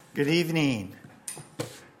Good evening.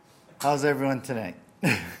 How's everyone tonight?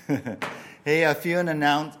 Hey, a few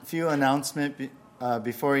announcement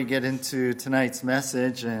before we get into tonight's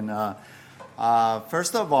message. And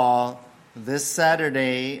first of all, this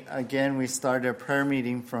Saturday, again, we started a prayer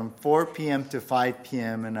meeting from 4 p.m. to 5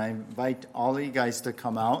 p.m. And I invite all of you guys to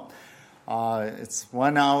come out. It's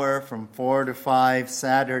 1 hour from 4 to 5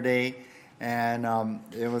 Saturday. And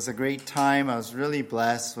it was a great time. I was really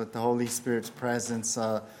blessed with the Holy Spirit's presence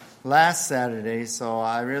last Saturday. So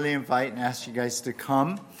I really invite and ask you guys to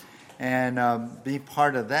come and be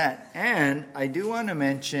part of that. And I do want to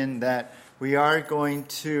mention that we are going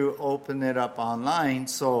to open it up online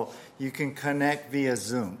so you can connect via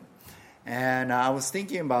Zoom. And I was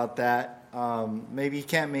thinking about that. Maybe you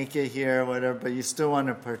can't make it here or whatever, but you still want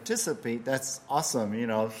to participate. That's awesome, you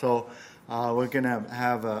know. So we're going to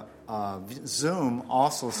have a Zoom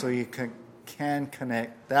also so you can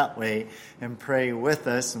connect that way and pray with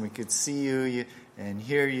us, and we could see you and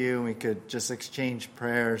hear you, and we could just exchange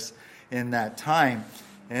prayers in that time.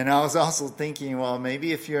 And I was also thinking, well,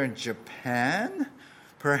 maybe if you're in Japan,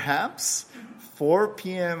 perhaps 4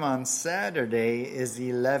 p.m. on Saturday is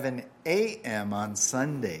 11 a.m. on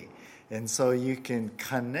Sunday. And so you can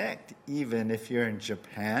connect even if you're in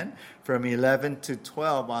Japan from 11 to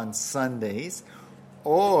 12 on Sundays.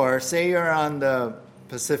 Or say you're on the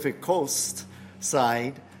Pacific Coast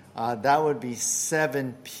side, that would be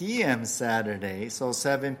 7 p.m. Saturday. So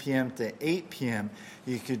 7 p.m. to 8 p.m.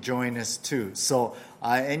 you could join us too. So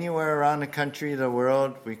anywhere around the country, the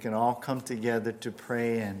world, we can all come together to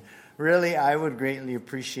pray. And really, I would greatly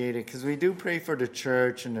appreciate it because we do pray for the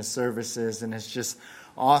church and the services. And it's just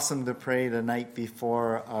awesome to pray the night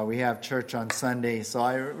before we have church on Sunday. So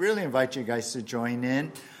I really invite you guys to join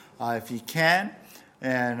in if you can.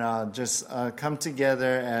 And just come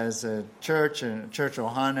together as a church and Church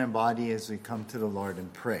Ohana and body as we come to the Lord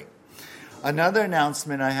and pray. Another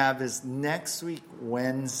announcement I have is next week,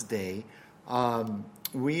 Wednesday.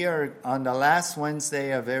 We are on the last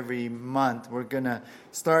Wednesday of every month. We're going to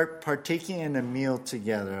start partaking in a meal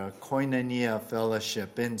together, a koinonia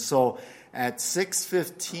fellowship. And so at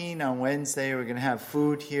 6:15 on Wednesday, we're going to have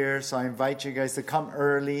food here. So I invite you guys to come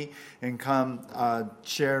early and come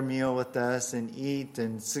share a meal with us and eat.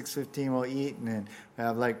 And 6:15 we'll eat, and then we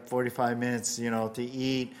have like 45 minutes, to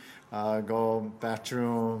eat. Go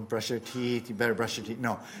bathroom, brush your teeth. You better brush your teeth.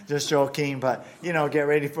 No, just joking. But, get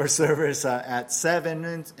ready for service at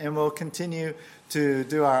 7. And we'll continue to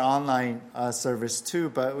do our online service too.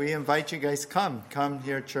 But we invite you guys come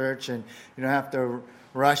here, church. And you don't have to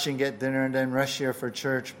rush and get dinner and then rush here for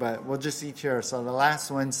church, but we'll just eat here. So the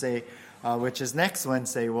last Wednesday, which is next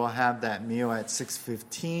Wednesday, we'll have that meal at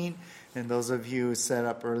 6:15. And those of you who set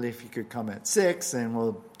up early, if you could come at 6, and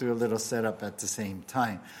we'll do a little setup at the same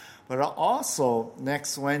time. But also,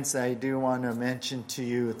 next Wednesday, I do want to mention to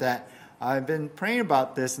you that I've been praying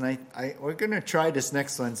about this, and we're going to try this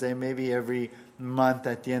next Wednesday, maybe every month.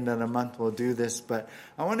 At the end of the month we'll do this, but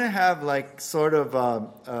I want to have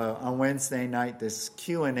on Wednesday night this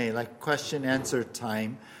Q&A, like question answer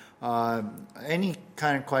time, any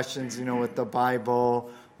kind of questions with the Bible,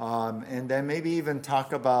 and then maybe even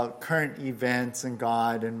talk about current events in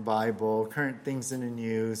God and Bible, current things in the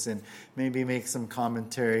news, and maybe make some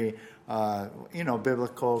commentary,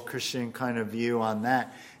 biblical Christian kind of view on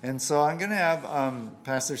that. And so I'm going to have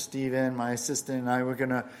Pastor Stephen, my assistant, and I, we're going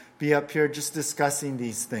to be up here just discussing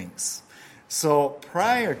these things. So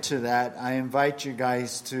prior to that, I invite you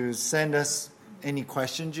guys to send us any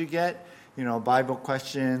questions you get, Bible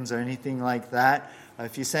questions or anything like that.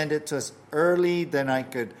 If you send it to us early, then I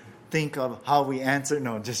could think of how we answer.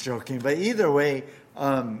 No, just joking. But either way,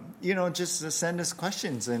 just send us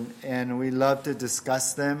questions, and we love to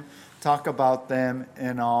discuss them, talk about them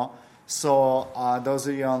and all. So those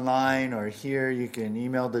of you online or here, you can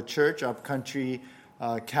email the church,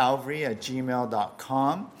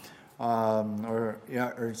 upcountrycalvary@gmail.com, or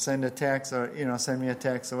send a text, or send me a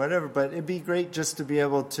text or whatever. But it'd be great just to be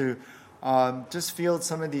able to just field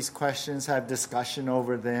some of these questions, have discussion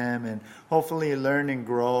over them, and hopefully learn and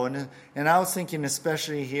grow. And I was thinking,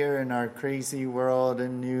 especially here in our crazy world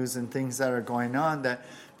and news and things that are going on, that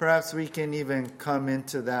perhaps we can even come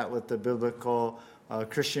into that with the biblical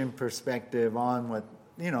Christian perspective on what,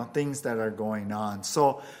 things that are going on.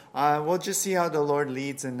 So we'll just see how the Lord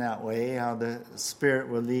leads in that way, how the Spirit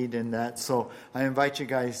will lead in that. So I invite you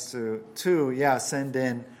guys to send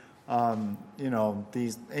in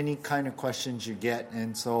these any kind of questions you get,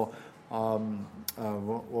 and so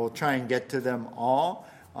we'll try and get to them all.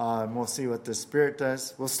 We'll see what the Spirit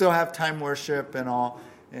does. We'll still have time worship and all,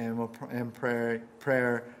 and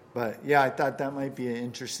prayer. But I thought that might be an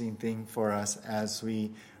interesting thing for us as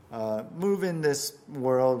we move in this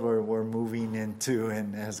world where we're moving into,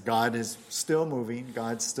 and as God is still moving,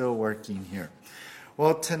 God's still working here.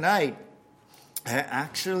 Well, tonight, I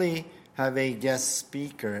actually have a guest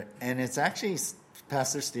speaker, and it's actually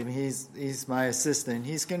Pastor Stephen. He's my assistant.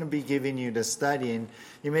 He's going to be giving you the study, and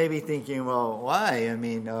you may be thinking, well, why? I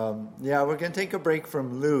mean, we're going to take a break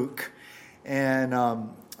from Luke, and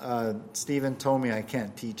Stephen told me I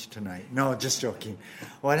can't teach tonight. No, just joking.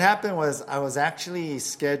 What happened was I was actually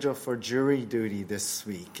scheduled for jury duty this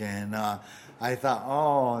week, and I thought,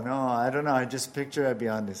 oh, no, I don't know. I just picture I'd be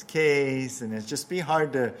on this case, and it'd just be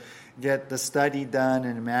hard to get the study done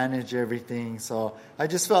and manage everything. So I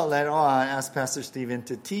just felt like, I asked Pastor Stephen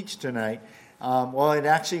to teach tonight. Well, it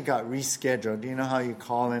actually got rescheduled. You know how you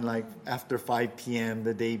call in like after 5 p.m.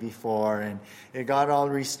 the day before, and it got all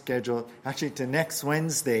rescheduled actually to next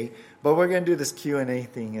Wednesday. But we're going to do this Q&A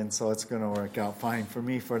thing, and so it's going to work out fine for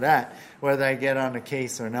me for that, whether I get on the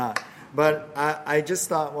case or not. But I just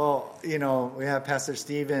thought, well, we have Pastor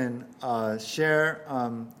Stephen share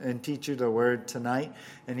and teach you the word tonight.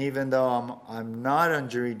 And even though I'm not on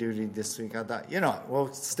jury duty this week, I thought,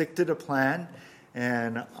 we'll stick to the plan.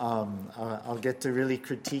 And I'll get to really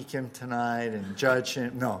critique him tonight and judge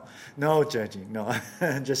him. No judging. No,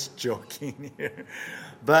 just joking here.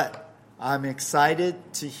 But I'm excited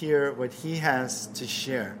to hear what he has to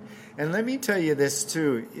share. And let me tell you this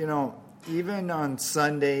too, even on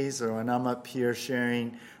Sundays or when I'm up here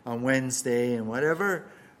sharing on Wednesday and whatever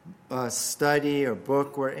study or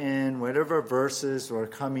book we're in, whatever verses we're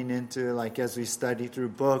coming into, like as we study through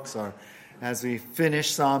books or as we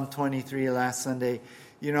finished Psalm 23 last Sunday,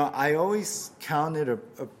 I always count it a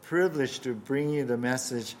privilege to bring you the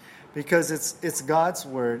message because it's God's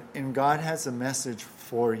word and God has a message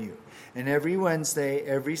for you. And every Wednesday,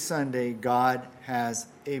 every Sunday, God has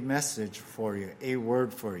a message for you, a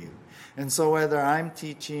word for you. And so whether I'm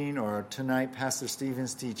teaching or tonight Pastor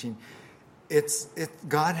Stephen's teaching,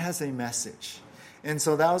 God has a message. And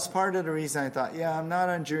so that was part of the reason I thought, I'm not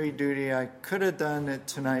on jury duty. I could have done it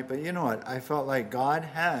tonight, but you know what? I felt like God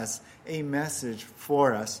has a message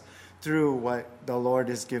for us through what the Lord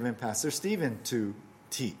has given Pastor Stephen to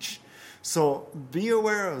teach. So be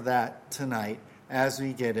aware of that tonight as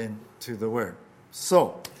we get into the Word.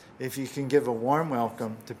 So, if you can give a warm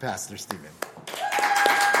welcome to Pastor Stephen.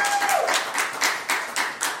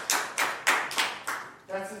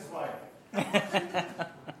 That's his wife.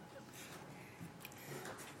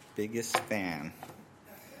 Biggest fan.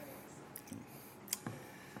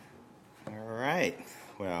 All right.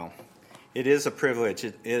 Well, it is a privilege.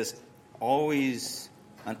 It is always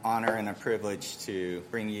an honor and a privilege to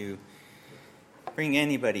bring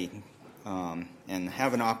anybody and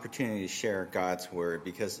have an opportunity to share God's word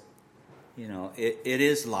because, it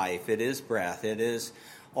is life, it is breath, it is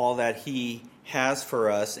all that He has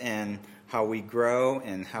for us and how we grow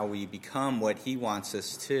and how we become what He wants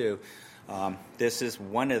us to. This is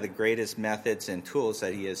one of the greatest methods and tools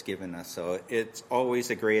that He has given us. So it's always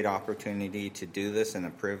a great opportunity to do this and a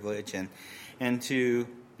privilege and to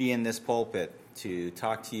be in this pulpit, to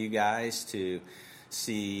talk to you guys, to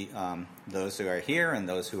see those who are here and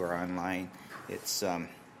those who are online. It's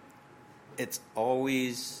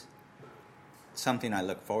always something I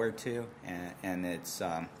look forward to, and it's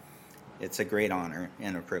a great honor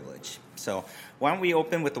and a privilege. So why don't we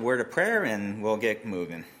open with the word of prayer and we'll get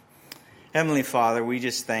moving. Heavenly Father, we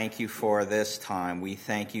just thank you for this time. We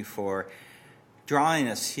thank you for drawing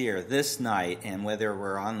us here this night, and whether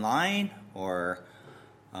we're online or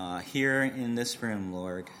here in this room,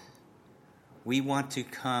 Lord, we want to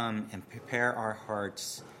come and prepare our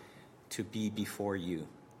hearts to be before you,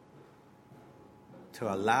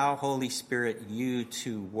 to allow, Holy Spirit, you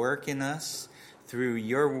to work in us through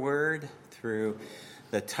your word, through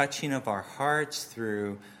the touching of our hearts,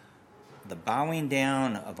 through the bowing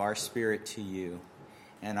down of our spirit to you.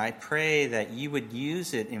 And I pray that you would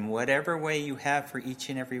use it in whatever way you have for each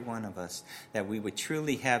and every one of us, that we would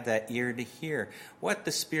truly have that ear to hear what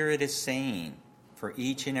the Spirit is saying for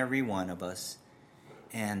each and every one of us,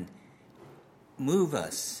 and move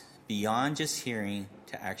us beyond just hearing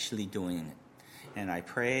to actually doing it. And I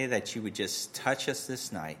pray that you would just touch us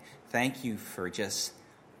this night. Thank you for just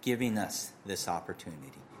giving us this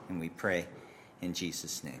opportunity. And we pray in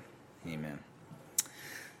Jesus' name. Amen.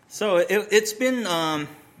 So it's been, I'm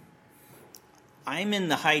in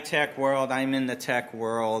the high-tech world, I'm in the tech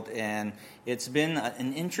world, and it's been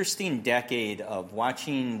an interesting decade of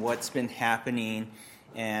watching what's been happening,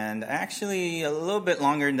 and actually a little bit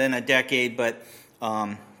longer than a decade, but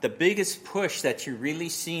the biggest push that you really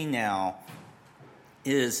see now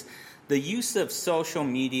is the use of social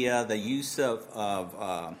media, the use of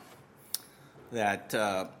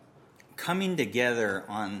that coming together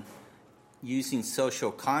on using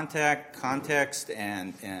social context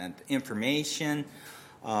and information,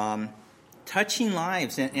 touching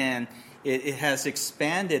lives, and it has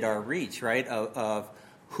expanded our reach, right, of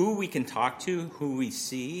who we can talk to, who we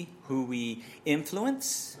see, who we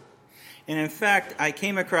influence. And in fact, I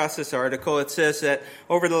came across this article. It says that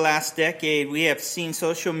over the last decade, we have seen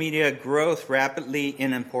social media growth rapidly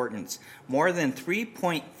in importance. More than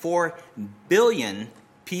 3.4 billion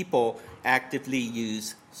people actively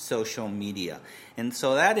use social media. And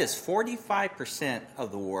so that is 45%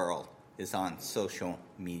 of the world is on social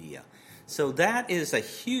media. So that is a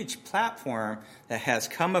huge platform that has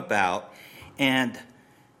come about. And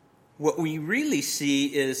what we really see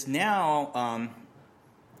is now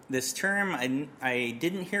this term, I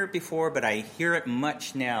didn't hear it before, but I hear it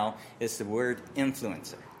much now, is the word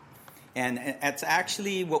influencer. And it's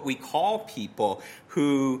actually what we call people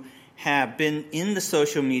who have been in the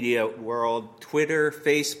social media world, Twitter,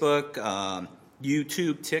 Facebook,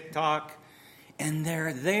 YouTube, TikTok, and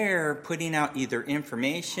they're there putting out either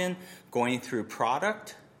information, going through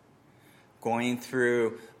product, going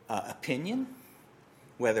through opinion,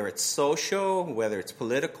 whether it's social, whether it's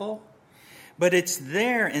political. But it's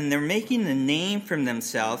there, and they're making a name for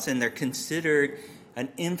themselves, and they're considered an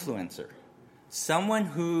influencer. Someone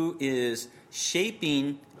who is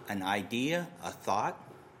shaping an idea, a thought,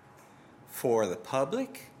 for the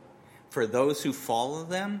public, for those who follow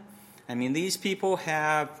them. I mean, these people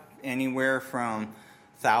have anywhere from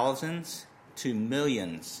thousands to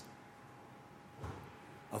millions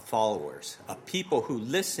of followers, of people who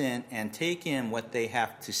listen and take in what they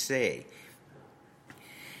have to say.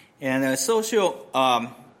 And a social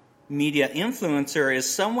media influencer is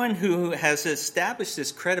someone who has established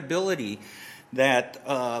this credibility that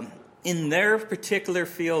in their particular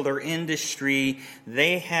field or industry,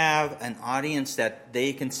 they have an audience that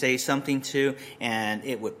they can say something to, and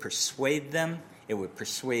it would persuade them. It would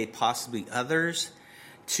persuade possibly others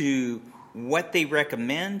to what they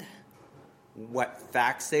recommend, what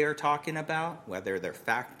facts they are talking about, whether they're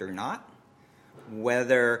fact or not,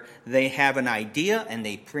 whether they have an idea and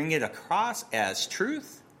they bring it across as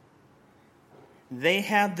truth. They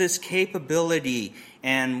have this capability,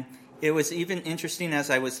 and it was even interesting as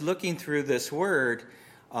I was looking through this word,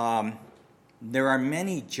 there are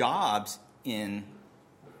many jobs in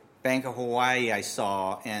Bank of Hawaii I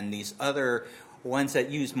saw, and these other ones that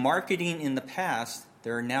used marketing in the past,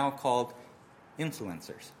 they're now called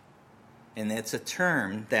influencers. And it's a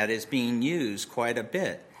term that is being used quite a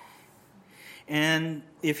bit. And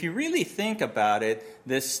if you really think about it,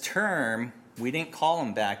 this term, we didn't call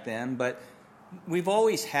them back then, but we've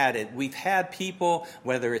always had it. We've had people,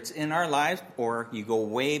 whether it's in our lives or you go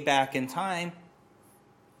way back in time,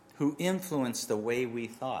 who influenced the way we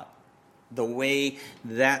thought, the way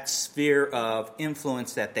that sphere of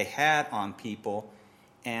influence that they had on people.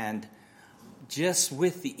 And just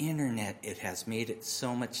with the internet, it has made it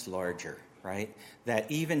so much larger, right? That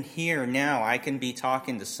even here now, I can be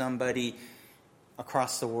talking to somebody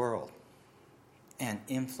across the world and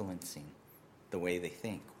influencing the way they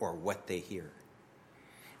think or what they hear.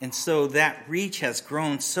 And so that reach has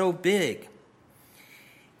grown so big.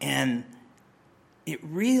 And it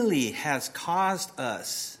really has caused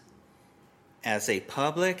us as a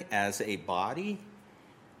public, as a body,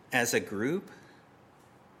 as a group,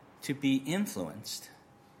 to be influenced.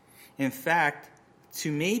 In fact,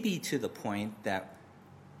 to maybe to the point that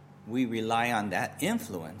we rely on that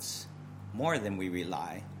influence more than we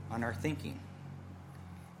rely on our thinking.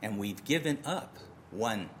 And we've given up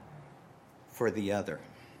one for the other.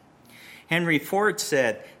 Henry Ford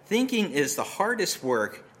said, "Thinking is the hardest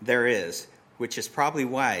work there is, which is probably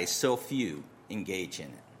why so few engage in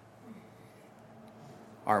it."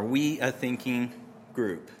 Are we a thinking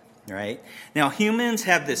group, right? Now, humans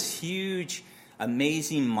have this huge,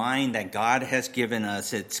 amazing mind that God has given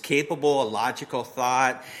us. It's capable of logical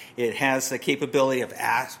thought. It has the capability of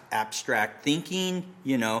abstract thinking,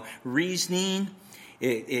 reasoning.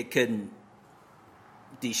 It can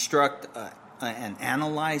destruct and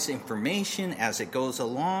analyze information as it goes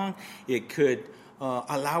along. It could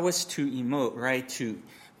allow us to emote, right? To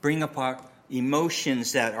bring up our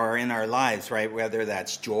emotions that are in our lives, right? Whether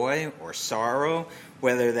that's joy or sorrow,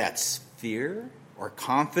 whether that's fear or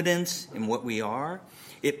confidence in what we are.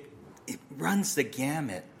 It runs the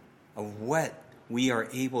gamut of what we are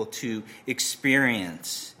able to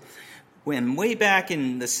experience. When way back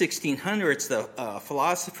in the 1600s, the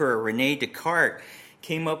philosopher René Descartes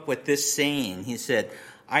came up with this saying. He said,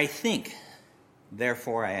 "I think,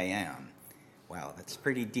 therefore I am." Wow, that's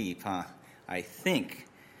pretty deep, huh? I think,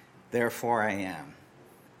 therefore I am.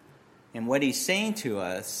 And what he's saying to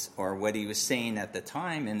us, or what he was saying at the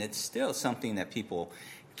time, and it's still something that people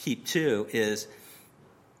keep to, is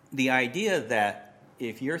the idea that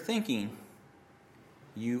if you're thinking,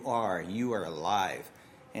 you are alive.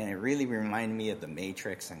 And it really reminded me of The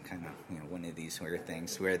Matrix and kind of, one of these weird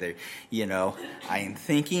things where they, I am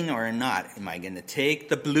thinking or not. Am I going to take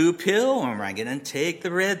the blue pill or am I going to take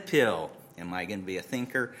the red pill? Am I going to be a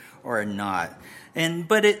thinker or not?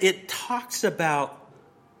 But it talks about,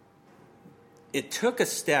 it took a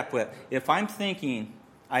step with, if I'm thinking,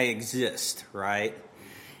 I exist, right?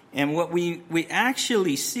 And what we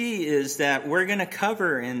actually see is that we're going to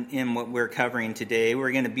cover in what we're covering today,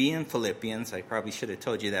 we're going to be in Philippians. I probably should have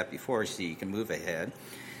told you that before so you can move ahead.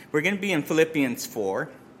 We're going to be in Philippians 4,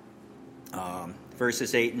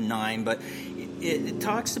 verses 8 and 9. But it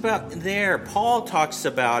talks about there, Paul talks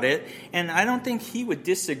about it, and I don't think he would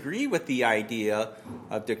disagree with the idea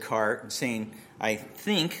of Descartes saying, I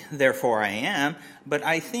think, therefore I am, but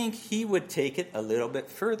I think he would take it a little bit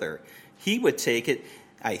further. He would take it,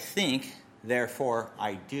 I think, therefore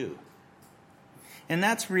I do. And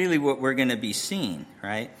that's really what we're going to be seeing,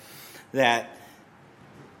 right? That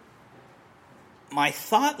my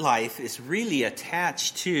thought life is really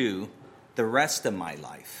attached to the rest of my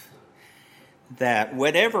life. That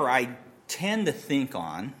whatever I tend to think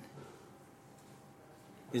on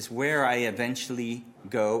is where I eventually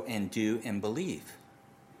go and do and believe.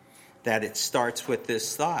 That it starts with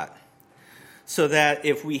this thought. So that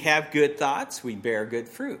if we have good thoughts, we bear good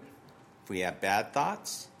fruit. If we have bad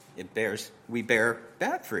thoughts, we bear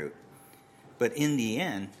bad fruit. But in the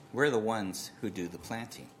end, we're the ones who do the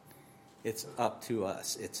planting. It's up to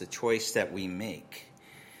us. It's a choice that we make.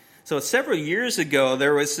 So several years ago,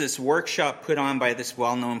 there was this workshop put on by this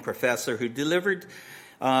well-known professor who delivered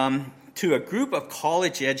to a group of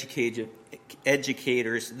college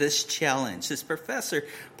educators this challenge. This professor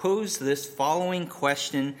posed this following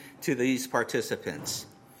question to these participants.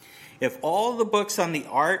 If all the books on the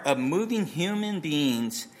art of moving human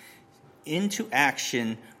beings into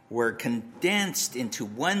action were condensed into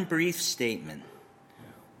one brief statement,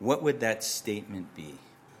 what would that statement be?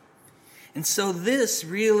 And so this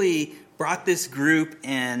really brought this group,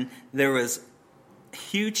 and there was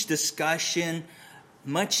huge discussion,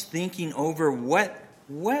 much thinking over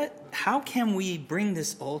how can we bring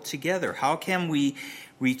this all together? How can we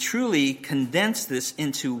truly condense this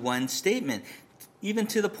into one statement? Even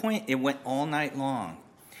to the point it went all night long.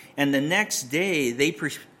 And the next day, they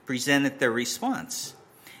presented their response.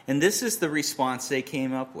 And this is the response they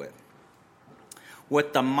came up with.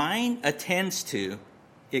 What the mind attends to,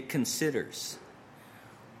 it considers.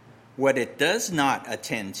 What it does not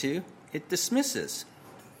attend to, it dismisses.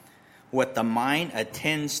 What the mind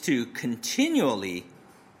attends to continually,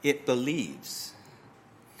 it believes.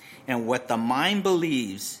 And what the mind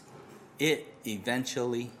believes, it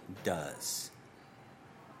eventually does.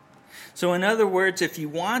 So in other words, if you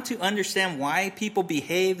want to understand why people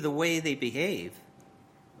behave the way they behave,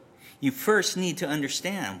 you first need to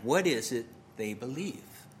understand what is it they believe.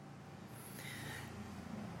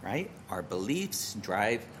 Right? Our beliefs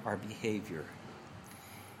drive our behavior.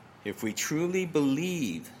 If we truly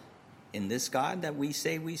believe in this God that we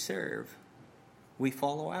say we serve, we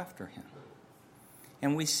follow after him.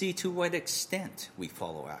 And we see to what extent we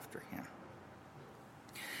follow after him.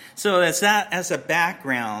 So as a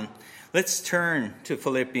background, let's turn to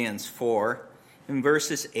Philippians 4 in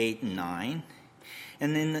verses 8 and 9.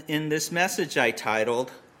 And then in this message I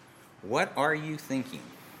titled, What Are You Thinking?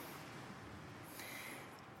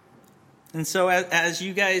 And so as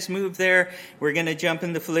you guys move there, we're going to jump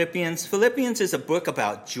into Philippians. Philippians is a book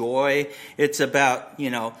about joy. It's about,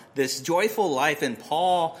 this joyful life. And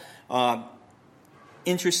Paul,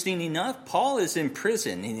 interesting enough, Paul is in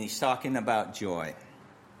prison and he's talking about joy.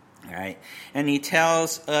 All right. And he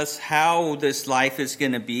tells us how this life is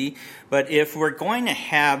going to be. But if we're going to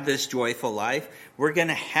have this joyful life, we're going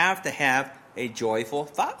to have a joyful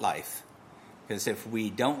thought life. Because if we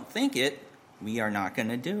don't think it, we are not going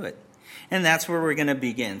to do it. And that's where we're going to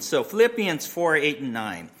begin. So Philippians 4, 8, and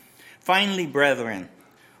 9. Finally, brethren,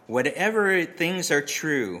 whatever things are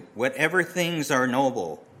true, whatever things are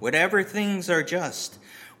noble, whatever things are just,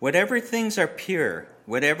 whatever things are pure,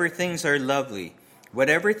 whatever things are lovely,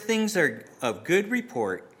 whatever things are of good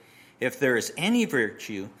report, if there is any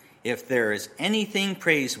virtue, if there is anything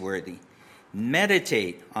praiseworthy,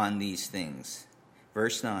 meditate on these things.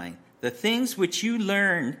 Verse 9. The things which you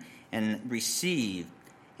learned and received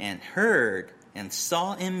and heard and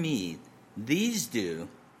saw in me, these do,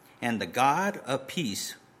 and the God of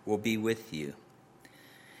peace will be with you.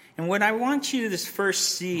 And what I want you to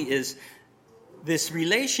first see is this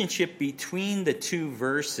relationship between the two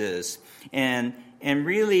verses, and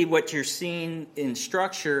really what you're seeing in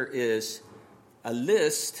structure is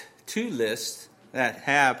two lists that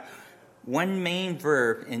have one main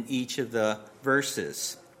verb in each of the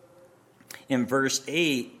verses. In verse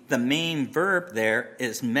 8, the main verb there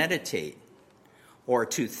is meditate, or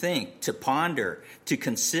to think, to ponder, to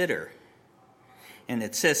consider. And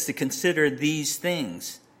it says to consider these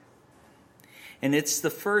things. And it's the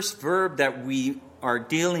first verb that we are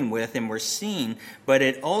dealing with and we're seeing, but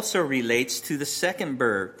it also relates to the second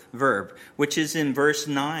verb, which is in verse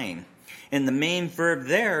 9. And the main verb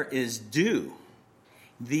there is do.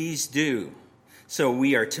 These do. So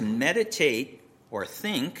we are to meditate or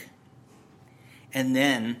think and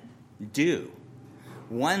then do.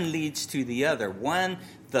 One leads to the other.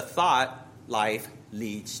 The thought life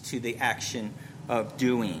leads to the action of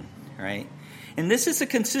doing, right? And this is a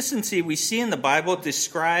consistency we see in the Bible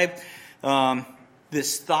describe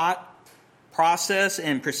this thought process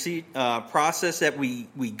and process that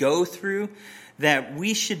we go through, that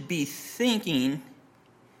we should be thinking,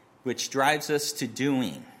 which drives us to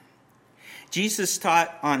doing. Jesus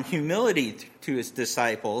taught on humility to his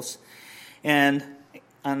disciples, and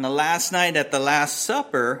on the last night at the Last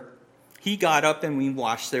Supper, he got up and we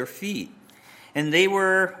washed their feet. And they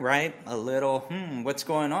were, right, a little, what's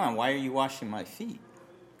going on? Why are you washing my feet?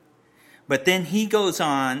 But then he goes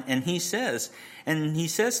on and he says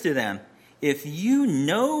to them, if you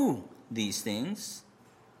know these things,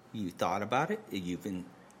 you thought about it, you've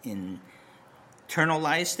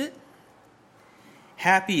internalized it,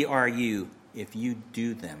 happy are you if you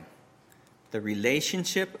do them. The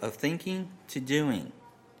relationship of thinking to doing.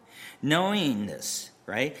 Knowing this,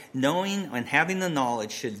 right? Knowing and having the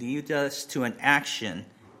knowledge should lead us to an action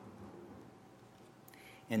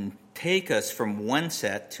and take us from one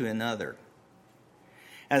set to another.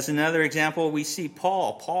 As another example, we see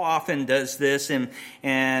Paul. Paul often does this,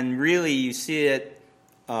 and really you see it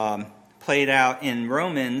played out in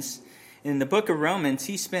Romans. In the book of Romans,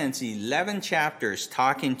 he spends 11 chapters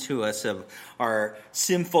talking to us of our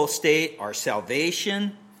sinful state, our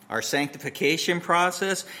salvation, our sanctification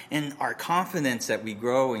process, and our confidence that we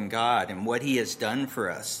grow in God and what he has done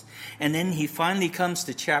for us. And then he finally comes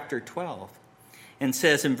to chapter 12 and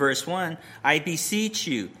says in verse 1, I beseech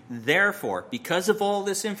you, therefore, because of all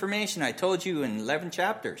this information I told you in 11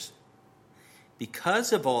 chapters,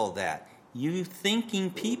 because of all that, you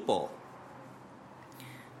thinking people,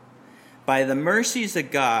 by the mercies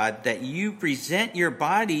of God, that you present your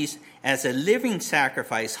bodies as a living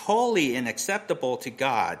sacrifice, holy and acceptable to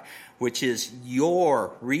God, which is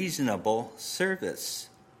your reasonable service.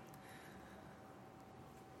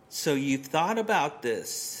 So you've thought about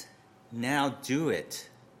this. Now do it.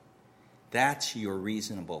 That's your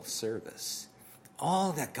reasonable service.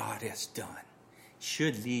 All that God has done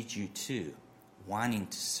should lead you to wanting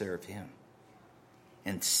to serve him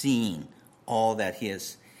and seeing all that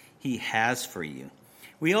he has for you.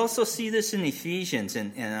 We also see this in Ephesians,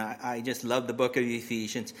 and I just love the book of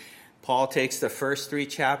Ephesians. Paul takes the first 3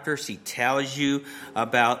 chapters. He tells you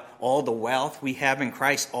about all the wealth we have in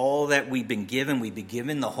Christ, all that we've been given. We've been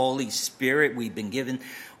given the Holy Spirit. We've been given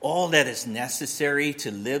all that is necessary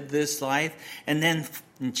to live this life. And then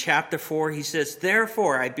in chapter 4, he says,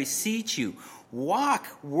 therefore, I beseech you, walk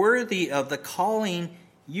worthy of the calling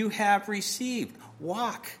you have received.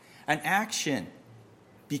 Walk, an action,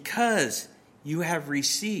 because you have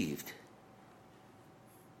received.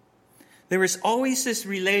 There is always this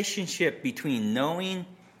relationship between knowing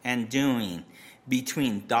and doing,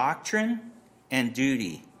 between doctrine and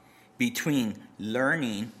duty, between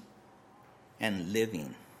learning and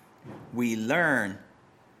living. We learn,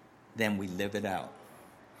 then we live it out.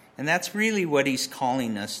 And that's really what he's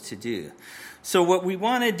calling us to do. So what we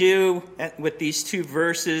want to do with these 2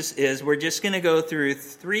 verses is we're just going to go through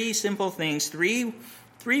 3 simple things, three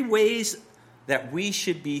ways that we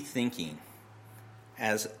should be thinking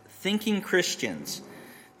as thinking Christians.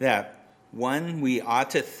 That 1, we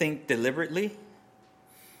ought to think deliberately.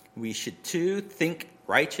 We should 2, think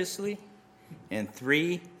righteously. And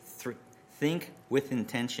 3, think with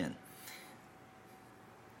intention.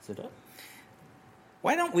 Is it up?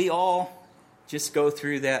 Why don't we all just go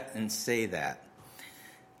through that and say that?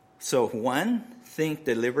 So 1, think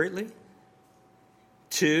deliberately.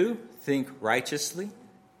 2, think righteously.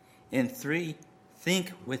 And 3,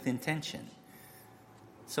 think with intention.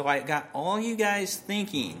 So I got all you guys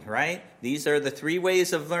thinking, right? These are the 3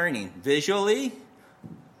 ways of learning. Visually,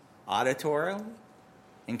 auditorily,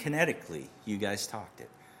 and kinetically. You guys talked it.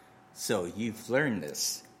 So you've learned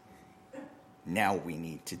this. Now we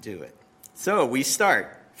need to do it. So we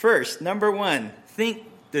start. First, number 1, think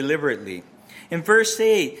deliberately. In verse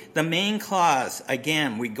 8, the main clause,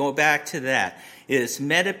 again, we go back to that, is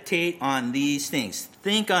meditate on these things.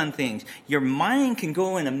 Think on things. Your mind can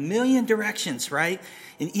go in a million directions, right?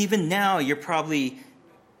 And even now, you're probably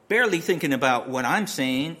barely thinking about what I'm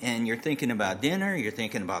saying, and you're thinking about dinner, you're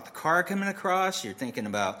thinking about the car coming across, you're thinking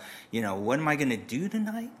about, what am I going to do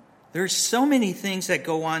tonight? There's so many things that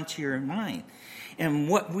go on to your mind. And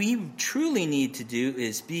what we truly need to do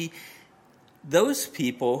is be those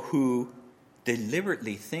people who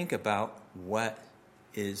deliberately think about what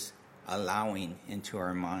is allowing into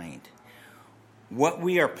our mind, what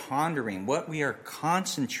we are pondering, what we are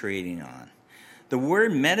concentrating on. The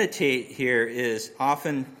word meditate here is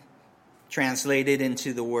often translated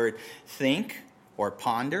into the word think or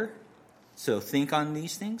ponder. So think on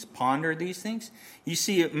these things, ponder these things. You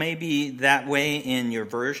see it may be that way in your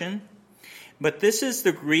version. But this is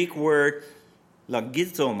the Greek word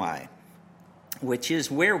logizomai, which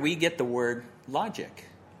is where we get the word logic.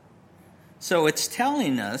 So it's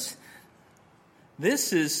telling us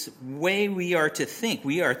this is the way we are to think.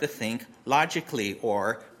 We are to think logically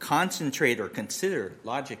or concentrate or consider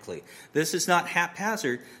logically. This is not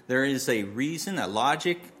haphazard. There is a reason, a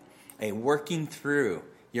logic, a working through.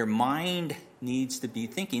 Your mind needs to be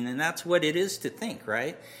thinking, and that's what it is to think,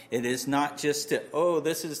 right? It is not just to,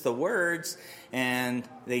 this is the words, and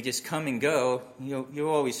they just come and go. You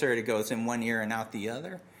always heard it goes in one ear and out the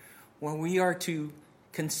other. Well, we are to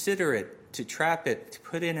consider it, to trap it, to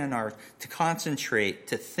put it in to concentrate,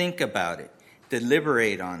 to think about it,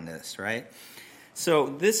 deliberate on this, right? So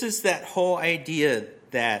this is that whole idea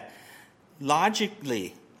that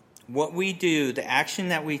logically, what we do, the action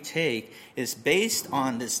that we take, is based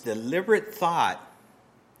on this deliberate thought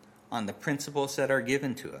on the principles that are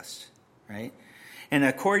given to us, right? And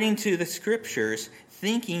according to the scriptures,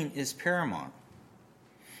 thinking is paramount.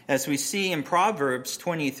 As we see in Proverbs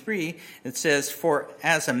 23, it says, "For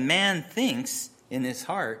as a man thinks in his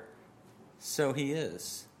heart, so he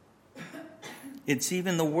is." It's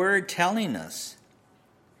even the word telling us.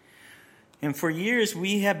 And for years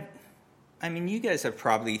you guys have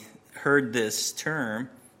probably heard this term,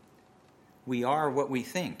 we are what we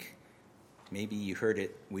think. Maybe you heard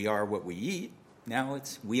it, we are what we eat. Now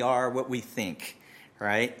it's we are what we think,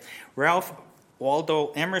 right? Ralph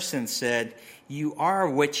Waldo Emerson said, "You are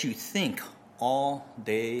what you think all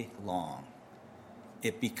day long."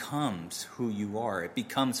 It becomes who you are. It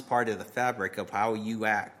becomes part of the fabric of how you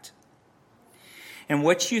act. And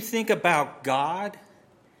what you think about God,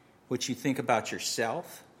 what you think about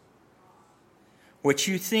yourself, what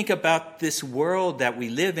you think about this world that we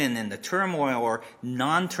live in and the turmoil or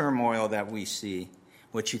non-turmoil that we see,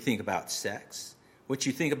 what you think about sex, what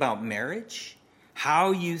you think about marriage,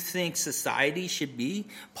 how you think society should be,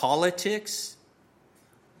 politics,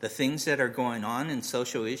 the things that are going on in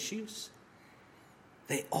social issues,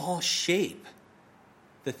 they all shape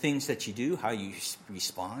the things that you do, how you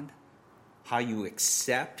respond, how you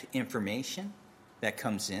accept information that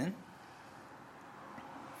comes in.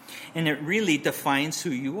 And it really defines who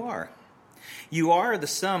you are. You are the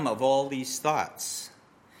sum of all these thoughts.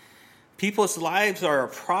 People's lives are a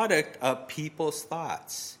product of people's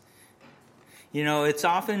thoughts. It's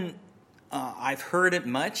often, I've heard it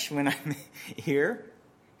much when I'm here.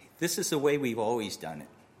 This is the way we've always done it.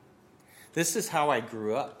 This is how I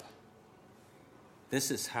grew up.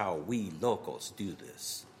 This is how we locals do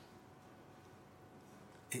this.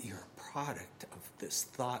 You're a product of this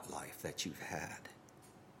thought life that you've had.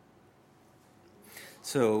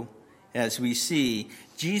 So, as we see,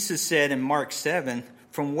 Jesus said in Mark 7,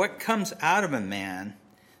 "From what comes out of a man,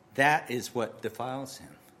 that is what defiles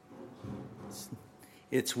him."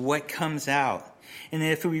 It's what comes out. And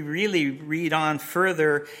if we really read on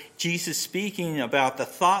further, Jesus speaking about the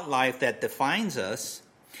thought life that defines us,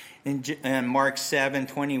 in Mark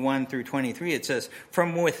 7:21 through 23, it says,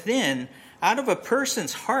 "From within, out of a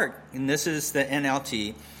person's heart," and this is the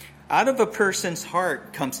NLT, "out of a person's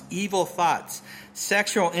heart comes evil thoughts,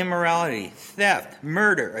 sexual immorality, theft,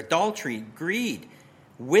 murder, adultery, greed,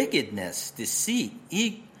 wickedness, deceit,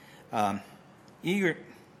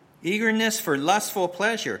 eagerness for lustful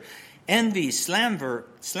pleasure, envy,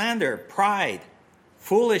 slander, pride,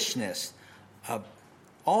 foolishness.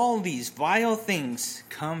 All these vile things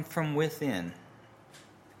come from within.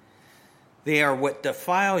 They are what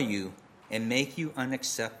defile you and make you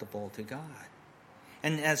unacceptable to God."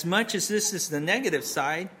 And as much as this is the negative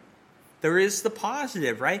side, there is the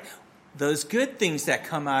positive, right? Those good things that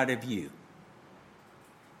come out of you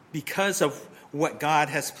because of what God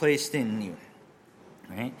has placed in you,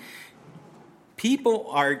 right? People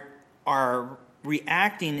are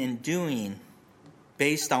reacting and doing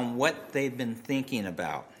based on what they've been thinking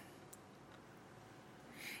about.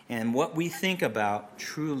 And what we think about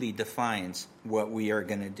truly defines what we are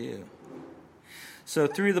going to do. So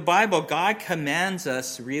through the Bible, God commands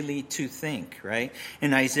us really to think, right?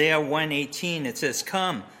 In Isaiah 1:18, it says,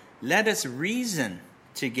 "Come, let us reason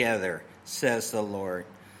together, says the Lord."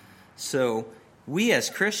 So we as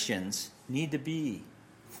Christians need to be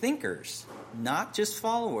thinkers, not just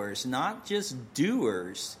followers, not just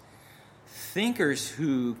doers. Thinkers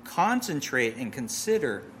who concentrate and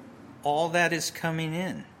consider all that is coming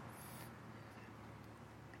in.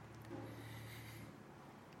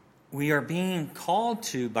 We are being called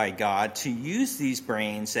to by God to use these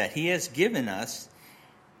brains that He has given us.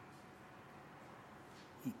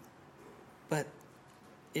 But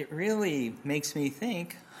it really makes me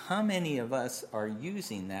think, how many of us are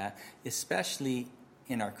using that, especially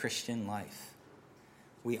in our Christian life?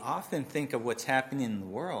 We often think of what's happening in the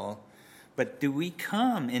world, but do we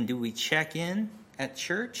come and do we check in at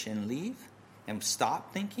church and leave and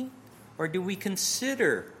stop thinking? Or do we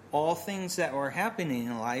consider all things that are happening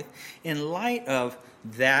in life in light of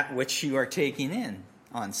that which you are taking in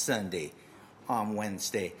on Sunday, on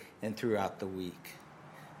Wednesday, and throughout the week?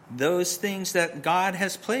 Those things that God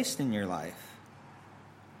has placed in your life.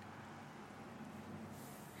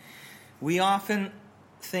 We often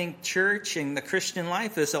think church and the Christian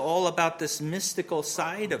life is all about this mystical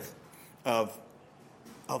side of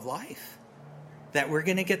life. That we're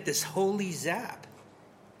going to get this holy zap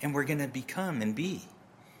and we're going to become and be.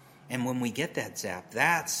 And when we get that zap,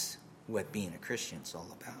 that's what being a Christian is all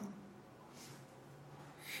about.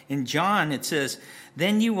 In John, it says,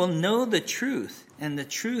 "Then you will know the truth, and the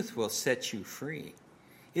truth will set you free."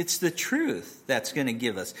 It's the truth that's going to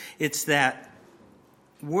give us. It's that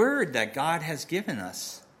word that God has given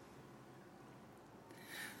us.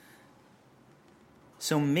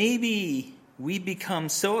 So maybe we become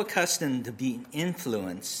so accustomed to being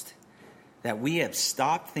influenced that we have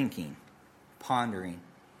stopped thinking, pondering,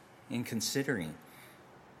 and considering.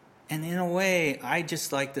 And in a way, I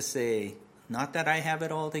just like to say, not that I have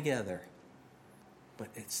it all together, but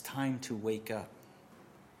it's time to wake up.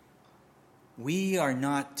 We are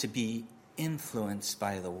not to be influenced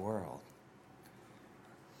by the world,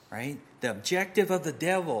 right? The objective of the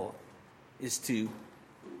devil is to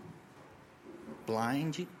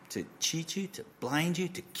blind you, to cheat you, to blind you,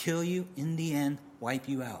 to kill you, in the end, wipe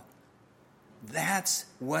you out. That's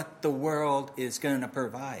what the world is going to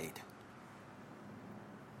provide.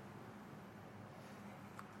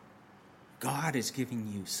 God is giving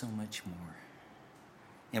you so much more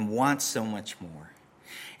and wants so much more.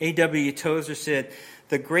 A.W. Tozer said,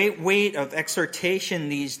 "The great weight of exhortation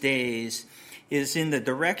these days is in the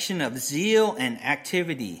direction of zeal and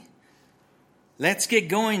activity. Let's get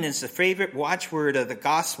going is the favorite watchword of the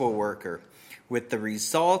gospel worker, with the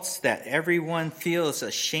results that everyone feels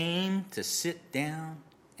ashamed to sit down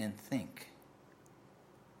and think."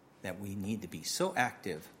 That we need to be so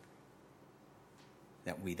active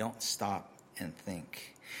that we don't stop and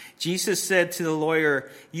think. Jesus said to the lawyer,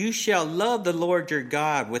 "You shall love the Lord your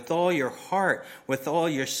God with all your heart, with all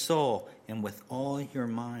your soul, and with all your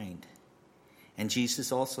mind." And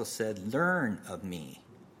Jesus also said, "Learn of me."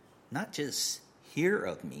 Not just hear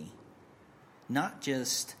of me, not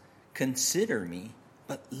just consider me,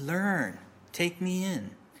 but learn. Take me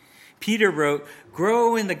in. Peter wrote,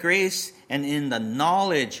 "Grow in the grace and in the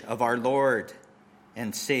knowledge of our Lord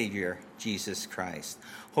and Savior, Jesus Christ."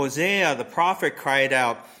 Hosea the prophet cried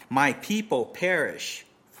out, "My people perish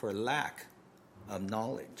for lack of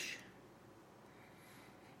knowledge."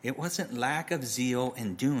 It wasn't lack of zeal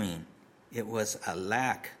and doing. It was a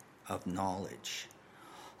lack of knowledge.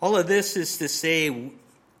 All of this is to say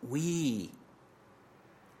we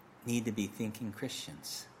need to be thinking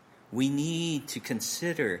Christians. We need to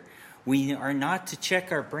consider. We are not to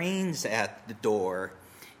check our brains at the door,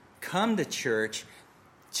 come to church,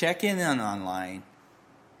 check in on online,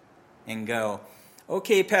 and go,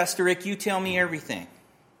 "Okay, Pastor Rick, you tell me everything."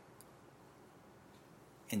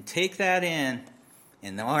 And take that in,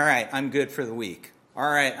 and all right, I'm good for the week. All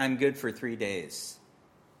right, I'm good for 3 days.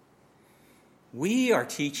 We are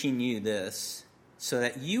teaching you this so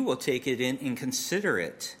that you will take it in and consider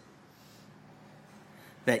it.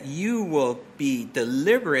 That you will be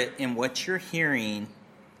deliberate in what you're hearing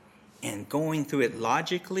and going through it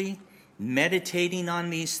logically, meditating on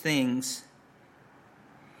these things.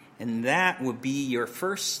 And that will be your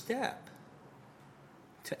first step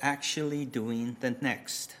to actually doing the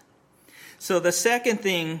next. So the second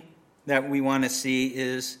thing that we want to see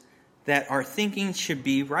is that our thinking should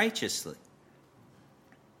be righteously.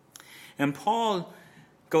 And Paul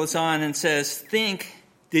goes on and says, think,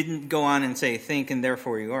 didn't go on and say think and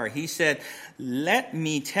therefore you are. He said, let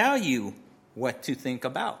me tell you what to think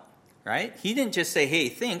about, right? He didn't just say, hey,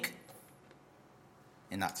 think,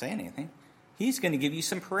 and not say anything. He's going to give you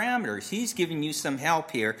some parameters. He's giving you some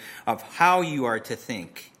help here of how you are to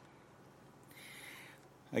think.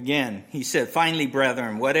 Again, he said, finally,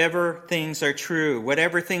 brethren, whatever things are true,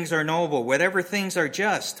 whatever things are noble, whatever things are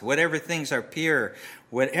just, whatever things are pure,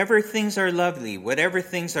 whatever things are lovely, whatever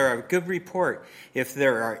things are of good report, if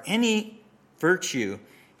there are any virtue,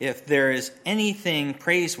 if there is anything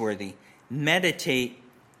praiseworthy, meditate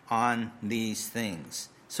on these things.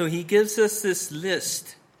 So he gives us this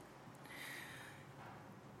list.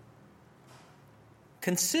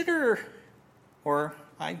 Consider, or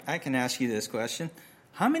I can ask you this question.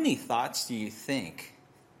 How many thoughts do you think?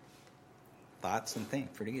 Thoughts and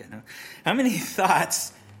think, pretty good, huh? How many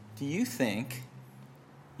thoughts do you think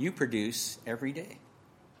you produce every day?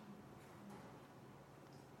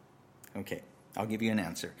 Okay, I'll give you an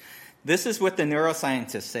answer. This is what the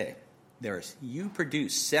neuroscientists say. You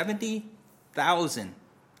produce 70,000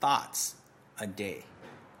 thoughts a day.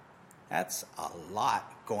 That's a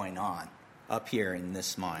lot going on up here in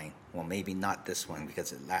this mind. Well, maybe not this one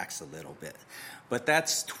because it lacks a little bit. But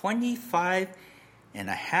that's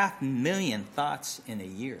 25.5 million thoughts in a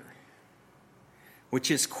year, which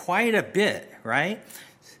is quite a bit, right?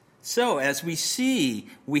 So as we see,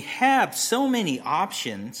 we have so many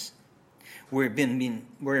options. We're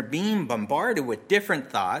being bombarded with different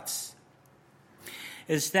thoughts.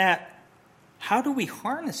 Is that, how do we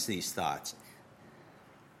harness these thoughts?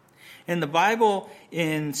 In the Bible,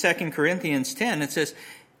 in 2 Corinthians 10, it says,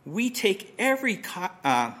 we take every thought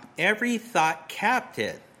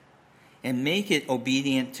captive and make it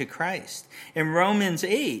obedient to Christ. In Romans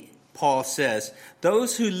 8, Paul says,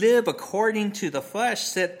 those who live according to the flesh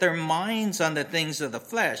set their minds on the things of the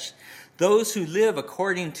flesh. Those who live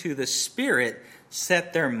according to the Spirit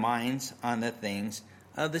set their minds on the things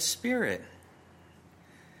of the Spirit.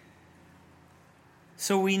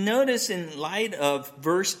 So we notice in light of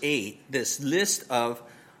verse 8, this list of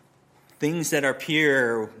things that are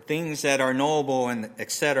pure, things that are noble, and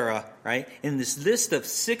etc., right? In this list of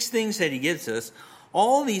 6 things that he gives us,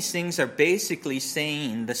 all these things are basically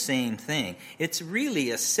saying the same thing. It's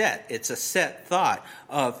really it's a set thought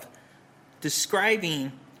of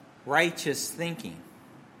describing righteous thinking.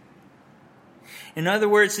 In other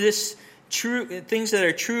words, things that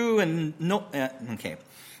are true and no. Okay.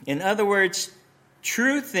 In other words,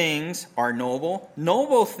 true things are noble.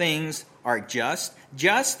 Noble things are just.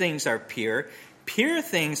 Just things are pure. Pure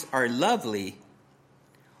things are lovely.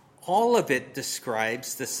 All of it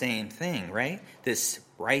describes the same thing, right? This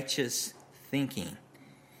righteous thinking.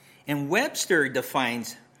 And Webster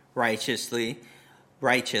defines righteous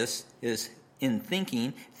is in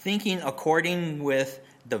thinking according with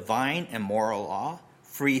divine and moral law,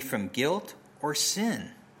 free from guilt or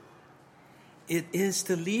sin. It is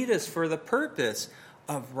to lead us for the purpose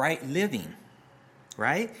of right living,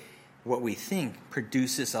 right? What we think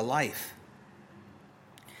produces a life.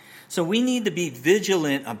 So we need to be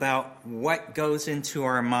vigilant about what goes into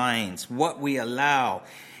our minds, what we allow,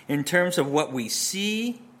 in terms of what we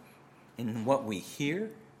see and what we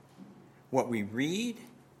hear, what we read,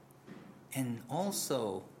 and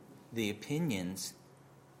also the opinions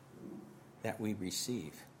that we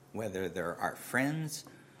receive, whether they're our friends,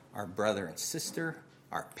 our brother and sister,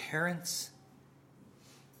 our parents.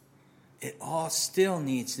 It all still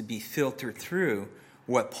needs to be filtered through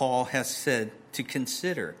what Paul has said to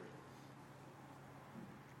consider.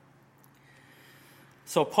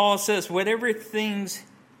 So Paul says, whatever things,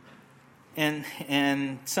 and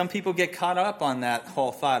some people get caught up on that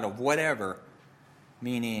whole thought of whatever,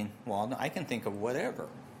 meaning, well, I can think of whatever.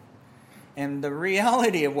 And the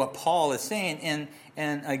reality of what Paul is saying,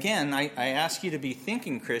 and again, I ask you to be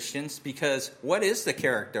thinking Christians, because what is the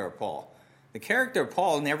character of Paul? The character of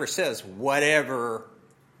Paul never says, whatever,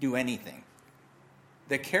 do anything.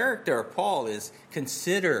 The character of Paul is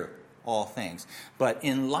consider all things. But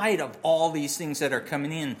in light of all these things that are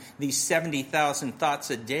coming in, these 70,000 thoughts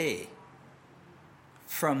a day,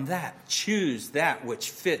 from that, choose that which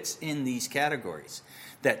fits in these categories,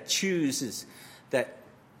 that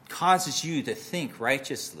causes you to think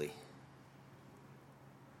righteously.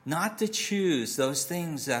 Not to choose those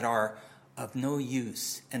things that are of no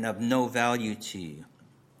use and of no value to you.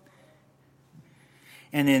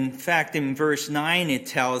 And in fact, in verse 9, it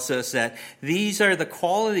tells us that these are the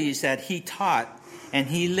qualities that he taught and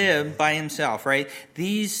he lived by himself, right?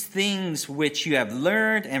 These things which you have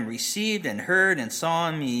learned and received and heard and saw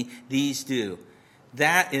in me, these do.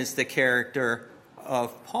 That is the character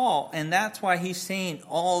of Paul, and that's why he's saying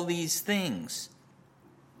all these things.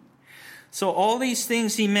 So all these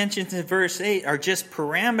things he mentions in verse 8 are just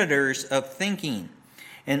parameters of thinking.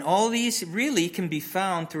 And all these really can be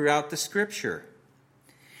found throughout the Scripture.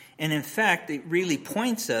 And in fact, it really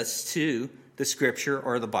points us to the Scripture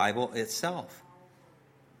or the Bible itself.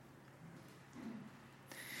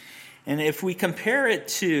 And if we compare it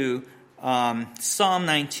to Psalm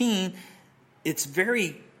 19, it's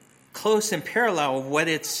very close and parallel with what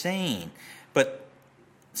it's saying. But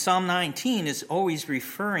Psalm 19 is always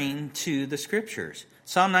referring to the Scriptures.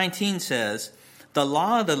 Psalm 19 says, "The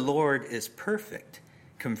law of the Lord is perfect,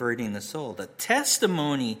 converting the soul. The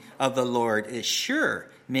testimony of the Lord is sure,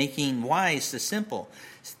 making wise the simple.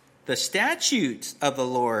 The statutes of the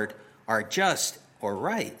Lord are just or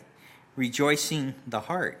right, rejoicing the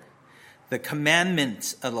heart. The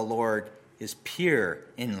commandments of the Lord is pure,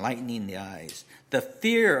 enlightening the eyes. The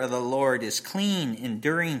fear of the Lord is clean,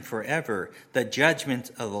 enduring forever. The judgment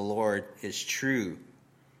of the Lord is true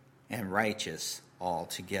and righteous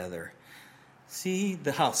altogether." See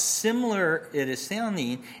how similar it is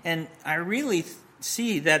sounding, and I really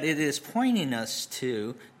see that it is pointing us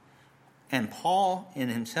to, and Paul in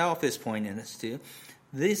himself is pointing us to,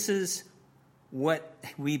 this is what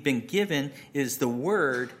we've been given is the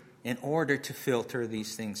Word in order to filter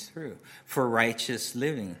these things through for righteous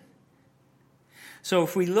living. So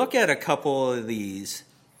if we look at a couple of these,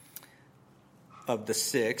 of the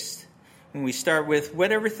 6, and we start with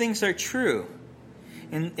whatever things are true.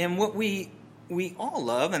 And what we all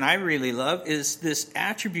love, and I really love, is this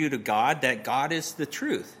attribute of God, that God is the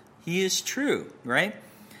truth. He is true, right?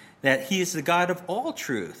 That he is the God of all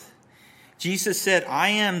truth. Jesus said, "I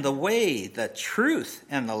am the way, the truth,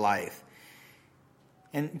 and the life."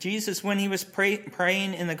 And Jesus, when he was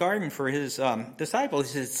praying in the garden for his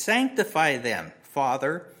disciples, he said, "Sanctify them,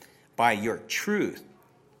 Father, by your truth.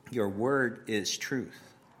 Your word is truth."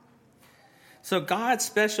 So God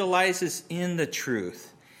specializes in the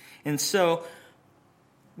truth. And so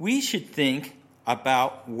we should think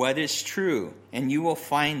about what is true. And you will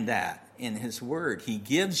find that in his word. He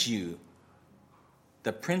gives you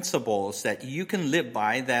the principles that you can live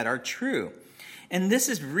by that are true. And this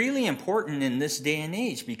is really important in this day and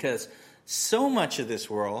age because so much of this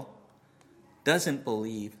world doesn't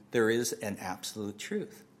believe there is an absolute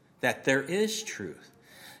truth, that there is truth.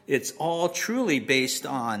 It's all truly based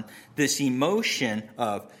on this emotion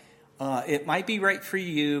of, it might be right for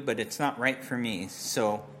you, but it's not right for me.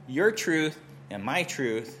 So your truth and my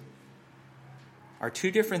truth are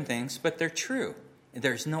two different things, but they're true.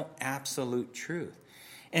 There's no absolute truth.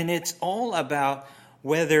 And it's all about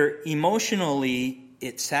whether emotionally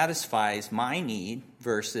it satisfies my need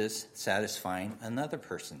versus satisfying another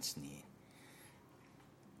person's need.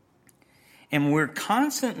 And we're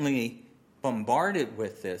constantly bombarded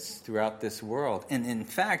with this throughout this world. And in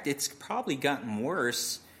fact, it's probably gotten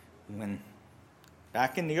worse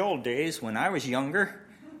back in the old days when I was younger,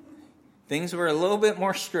 things were a little bit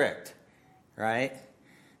more strict, right?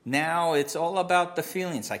 Now it's all about the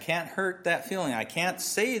feelings. I can't hurt that feeling. I can't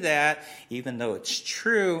say that even though it's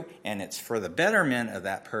true and it's for the betterment of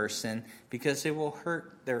that person because it will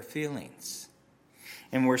hurt their feelings.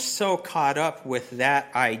 And we're so caught up with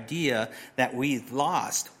that idea that we've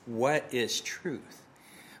lost what is truth.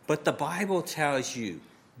 But the Bible tells you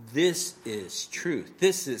this is truth.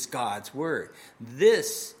 This is God's word.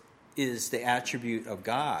 This is the attribute of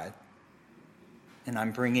God. And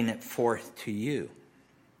I'm bringing it forth to you.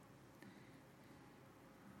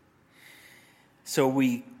 So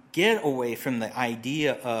we get away from the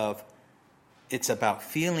idea of it's about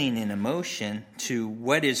feeling and emotion to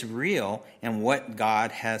what is real and what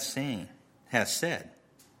God has said.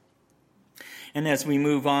 And as we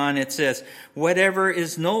move on, it says, whatever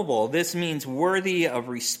is noble. This means worthy of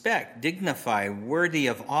respect, dignified, worthy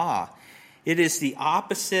of awe. It is the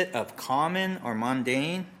opposite of common or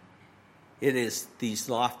mundane. It is these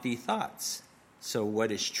lofty thoughts. So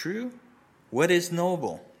what is true? What is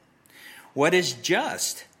noble? What is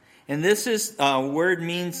just? And this word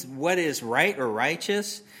means what is right or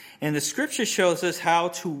righteous. And the scripture shows us how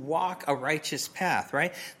to walk a righteous path,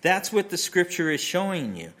 right? That's what the scripture is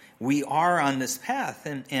showing you. We are on this path,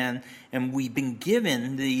 and we've been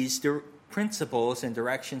given these principles and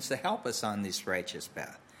directions to help us on this righteous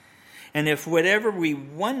path. And if whatever we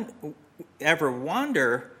ever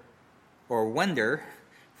wonder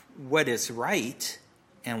what is right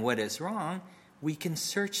and what is wrong, we can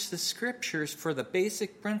search the scriptures for the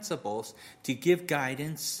basic principles to give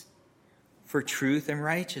guidance for truth and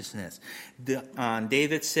righteousness.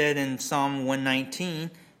 David said in Psalm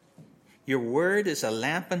 119, "Your word is a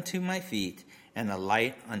lamp unto my feet and a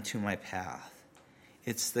light unto my path."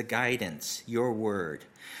 It's the guidance, your word.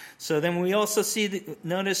 So then we also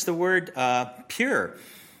notice the word pure.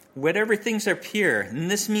 Whatever things are pure.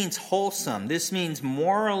 And this means wholesome. This means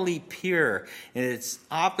morally pure. And it's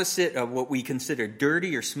opposite of what we consider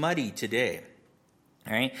dirty or smutty today.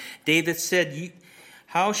 All right? David said,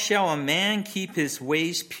 how shall a man keep his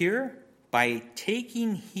ways pure? By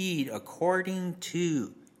taking heed according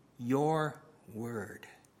to your word.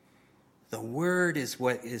 The word is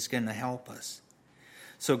what is going to help us.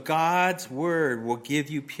 So God's word will give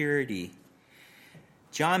you purity.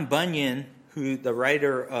 John Bunyan, who the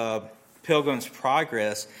writer of Pilgrim's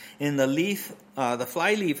Progress, in the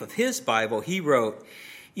flyleaf of his Bible, he wrote,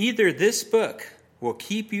 either this book will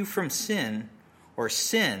keep you from sin, or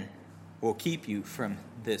sin will keep you from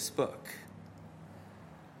this book.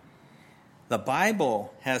 The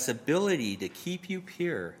Bible has ability to keep you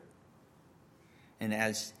pure. And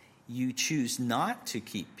as you choose not to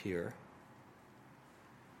keep pure,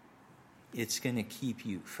 it's going to keep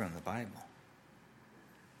you from the Bible.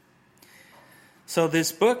 So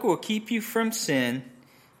this book will keep you from sin,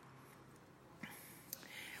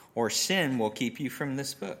 or sin will keep you from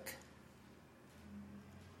this book.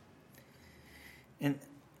 And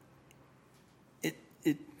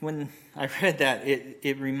when I read that,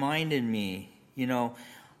 it reminded me,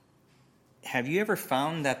 have you ever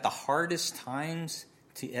found that the hardest times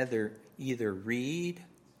to either read,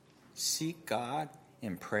 seek God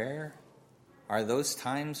in prayer, are those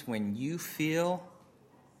times when you feel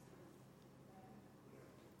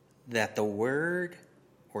that the word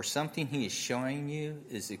or something he is showing you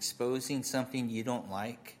is exposing something you don't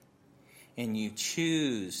like, and you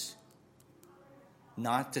choose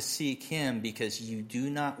not to seek him because you do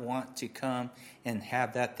not want to come and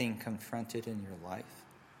have that thing confronted in your life?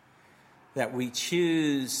 That we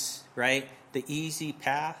choose, right, the easy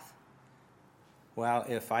path. Well,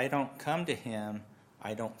 if I don't come to him,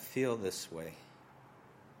 I don't feel this way.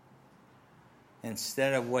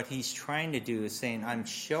 Instead of what he's trying to do is saying, I'm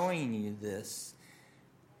showing you this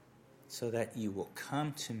so that you will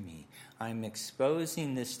come to me. I'm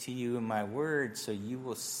exposing this to you in my word so you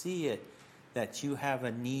will see it, that you have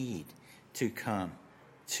a need to come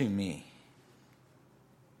to me.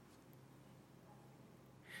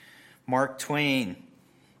 Mark Twain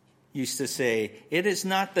used to say, it is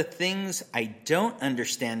not the things I don't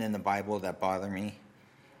understand in the Bible that bother me.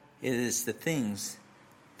 It is the things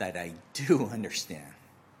that I do understand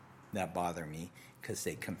that bother me, because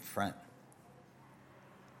they confront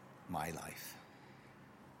my life.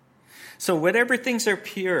 So whatever things are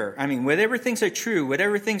pure, whatever things are true,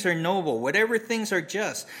 whatever things are noble, whatever things are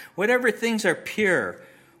just, whatever things are pure,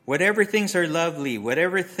 whatever things are lovely,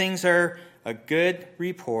 whatever things are a good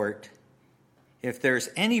report, if there's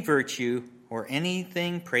any virtue or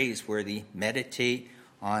anything praiseworthy, meditate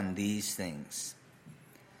on these things.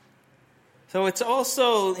 So it's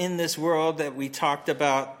also in this world that we talked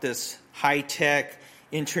about, this high-tech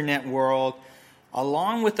internet world,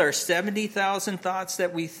 along with our 70,000 thoughts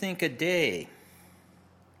that we think a day.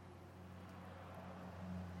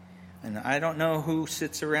 And I don't know who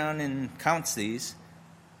sits around and counts these,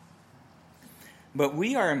 but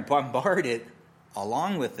we are bombarded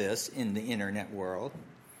along with this in the internet world.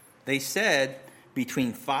 They said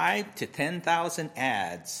between 5,000 to 10,000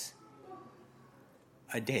 ads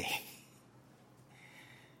a day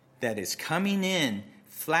that is coming in,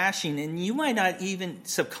 flashing, and you might not even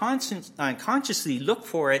unconsciously look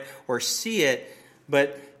for it or see it,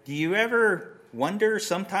 but do you ever wonder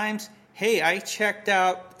sometimes, hey, I checked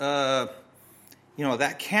out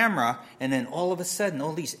that camera, and then all of a sudden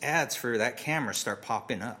all these ads for that camera start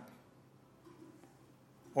popping up.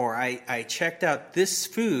 Or I checked out this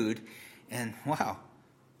food, and wow,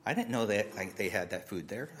 I didn't know that they had that food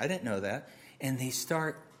there. I didn't know that. And they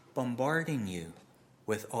start bombarding you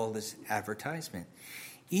with all this advertisement.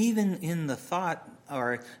 Even in the thought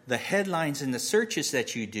or the headlines and the searches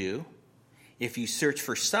that you do, if you search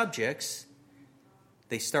for subjects,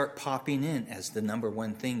 they start popping in as the number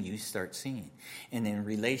one thing you start seeing. And in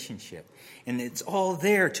relationship. And it's all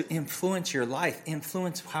there to influence your life,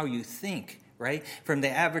 influence how you think, right? From the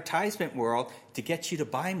advertisement world to get you to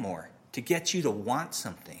buy more, to get you to want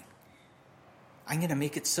something. I'm going to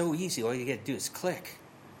make it so easy. All you got to do is click,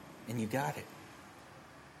 and you got it.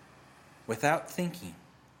 Without thinking.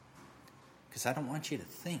 Because I don't want you to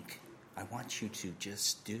think. I want you to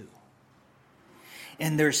just do.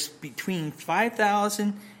 And there's between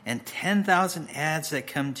 5,000 and 10,000 ads that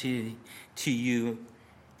come to you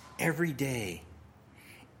every day.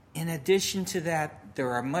 In addition to that,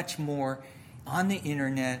 there are much more on the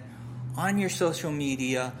internet, on your social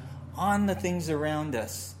media, on the things around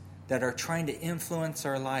us that are trying to influence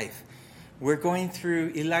our life. We're going through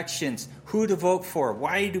elections, who to vote for,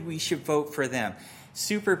 why do we should vote for them.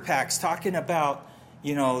 Super PACs talking about,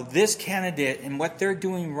 this candidate and what they're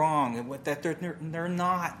doing wrong and what that they're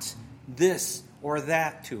not this or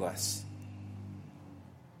that to us.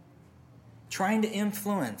 Trying to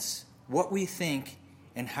influence what we think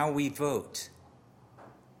and how we vote.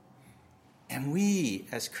 And we,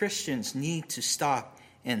 as Christians, need to stop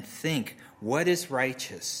and think, what is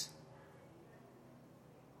righteous?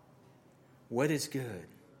 What is good?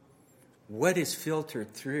 What is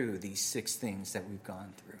filtered through these 6 things that we've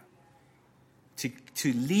gone through?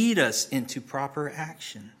 To lead us into proper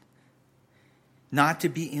action. Not to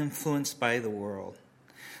be influenced by the world.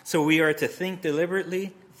 So we are to think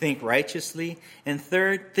deliberately, think righteously, and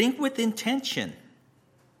third, think with intention.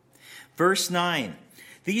 Verse 9,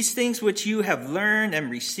 these things which you have learned and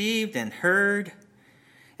received and heard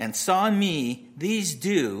and saw in me, these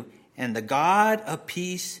do, and the God of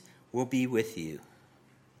peace will be with you.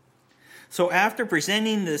 So after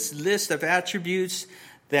presenting this list of attributes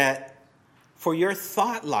that for your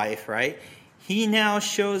thought life, right, he now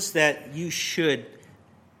shows that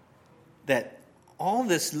that all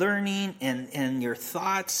this learning and your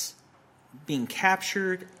thoughts being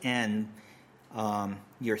captured and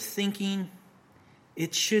your thinking,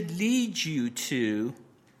 it should lead you to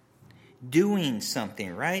doing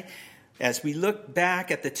something, right? As we look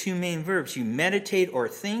back at the 2 main verbs, you meditate or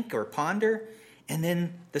think or ponder, and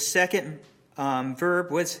then the second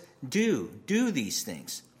verb was do these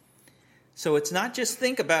things. So it's not just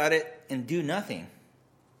think about it and do nothing,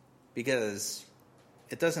 because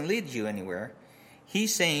it doesn't lead you anywhere.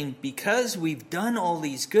 He's saying, because we've done all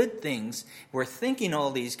these good things, we're thinking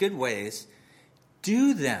all these good ways,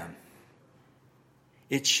 do them.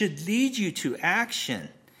 It should lead you to action.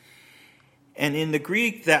 And in the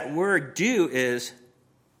Greek, that word do is,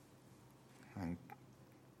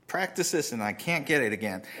 practice this and I can't get it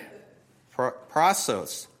again, proso.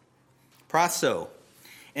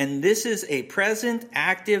 And this is a present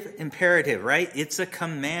active imperative, right? It's a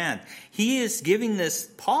command.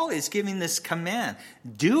 Paul is giving this command.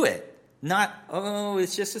 Do it. Not,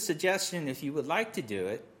 it's just a suggestion if you would like to do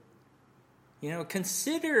it.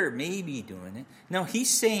 Consider maybe doing it. No, he's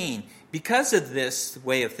saying, because of this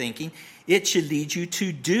way of thinking, it should lead you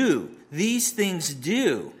to do. These things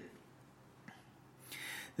do.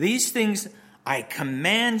 These things I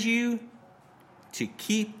command you to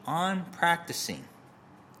keep on practicing.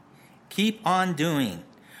 Keep on doing.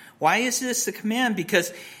 Why is this a command?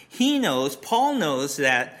 Because Paul knows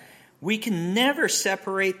that we can never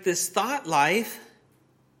separate this thought life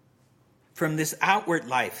from this outward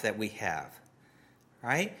life that we have.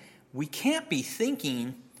 Right? We can't be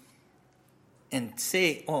thinking and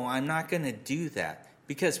say, I'm not going to do that,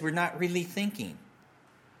 because we're not really thinking.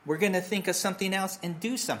 We're going to think of something else and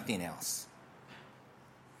do something else.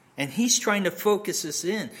 And he's trying to focus us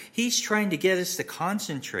in. He's trying to get us to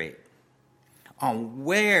concentrate on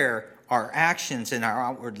where our actions in our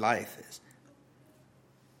outward life is.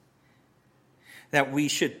 That we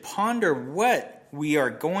should ponder what we are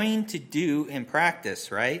going to do in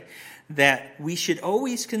practice, right? That we should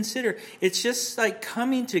always consider. It's just like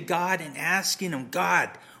coming to God and asking him, God,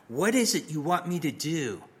 what is it you want me to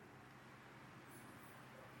do?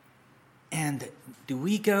 And do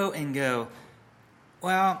we go,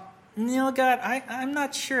 well, God, I'm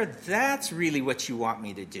not sure that's really what you want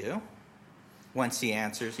me to do, once he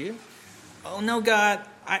answers you. Oh, no, God,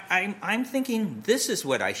 I'm thinking this is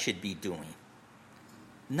what I should be doing,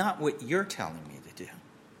 not what you're telling me to do.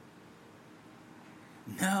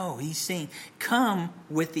 No, he's saying, come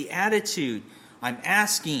with the attitude, I'm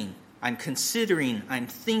asking, I'm considering, I'm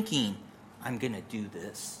thinking, I'm going to do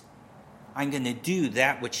this. I'm going to do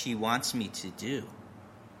that which he wants me to do.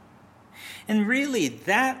 And really,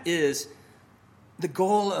 that is the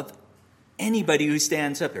goal of anybody who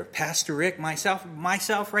stands up here. Pastor Rick,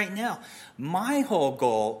 myself right now. My whole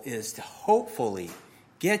goal is to hopefully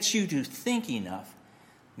get you to think enough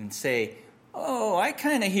and say, I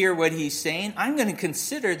kind of hear what he's saying. I'm going to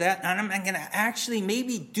consider that, and I'm going to actually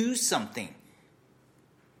maybe do something.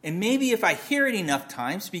 And maybe if I hear it enough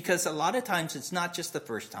times, because a lot of times it's not just the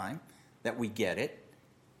first time that we get it,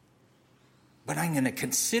 but I'm going to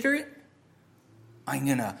consider it. I'm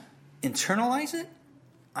going to internalize it.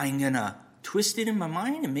 I'm going to twist it in my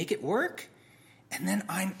mind and make it work. And then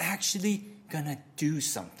I'm actually going to do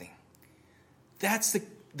something. That's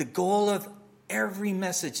the goal of every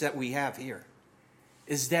message that we have here,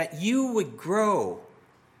 is that you would grow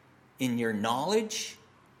in your knowledge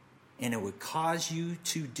and it would cause you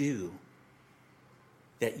to do.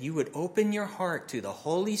 That you would open your heart to the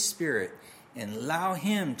Holy Spirit and allow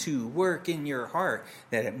him to work in your heart,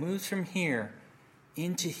 that it moves from here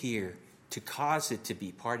into here to cause it to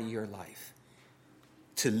be part of your life,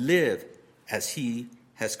 to live as he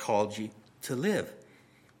has called you to live.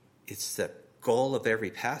 It's the goal of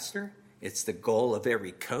every pastor. It's the goal of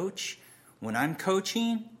every coach. When I'm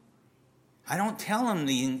coaching, I don't tell them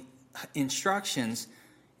the instructions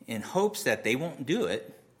in hopes that they won't do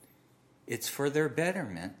it. It's for their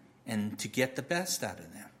betterment and to get the best out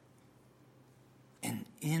of them. And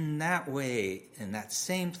in that way, in that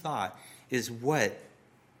same thought, is what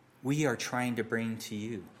we are trying to bring to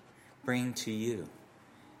you.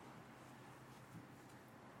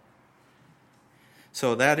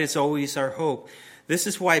 So that is always our hope. This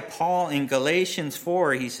is why Paul in Galatians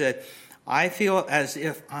 4, he said, I feel as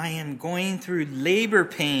if I am going through labor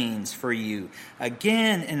pains for you.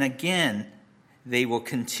 Again and again, they will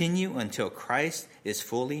continue until Christ is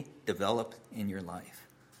fully developed in your life.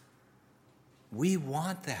 We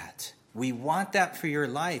want that. We want that for your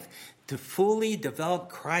life, to fully develop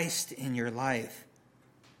Christ in your life.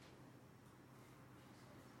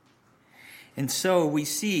 And so we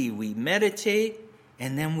meditate,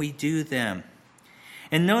 and then we do them.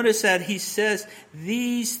 And notice that he says,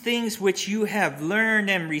 these things which you have learned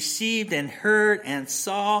and received and heard and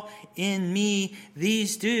saw in me,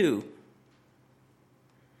 these do.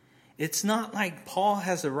 It's not like Paul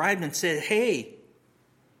has arrived and said, hey,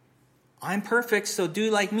 I'm perfect, so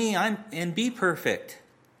do like me and be perfect.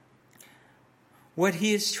 What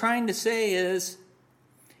he is trying to say is,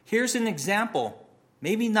 here's an example.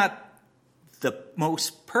 Maybe not the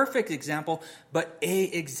most perfect example, but an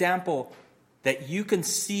example that you can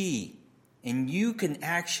see and you can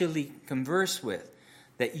actually converse with,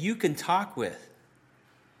 that you can talk with.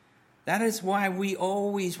 That is why we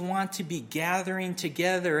always want to be gathering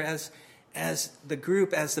together as the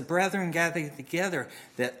group, as the brethren gather together,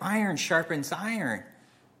 that iron sharpens iron,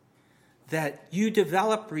 that you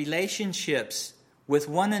develop relationships with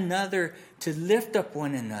one another to lift up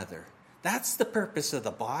one another. That's the purpose of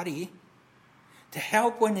the body, to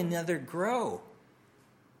help one another grow.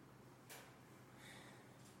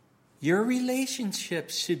 Your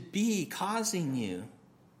relationships should be causing you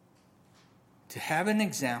to have an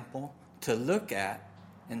example to look at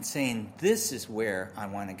and saying, this is where I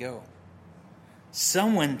want to go.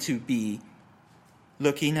 Someone to be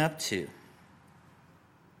looking up to.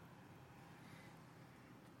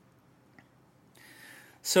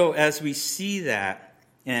 So as we see that,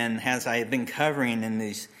 and as I have been covering in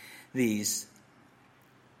these,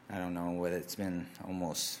 I don't know what it's been,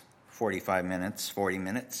 almost 45 minutes, 40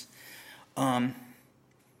 minutes.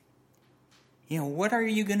 What are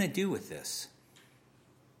you going to do with this?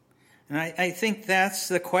 And I think that's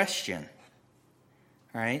the question.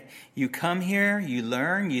 All right? You come here, you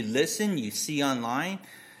learn, you listen, you see online.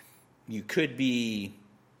 You could be,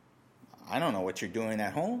 I don't know what you're doing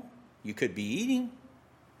at home. You could be eating.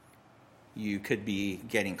 You could be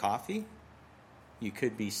getting coffee. You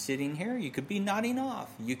could be sitting here. You could be nodding off.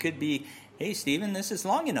 You could be, hey, Stephen, this is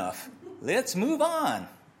long enough. Let's move on.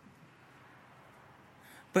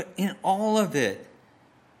 But in all of it,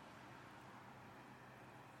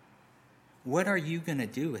 what are you going to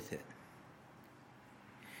do with it?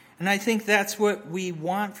 And I think that's what we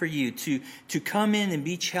want for you, to come in and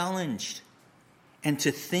be challenged and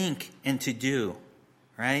to think and to do,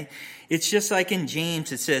 right? It's just like in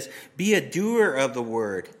James, it says, be a doer of the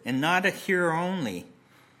word and not a hearer only.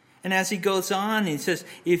 And as he goes on, he says,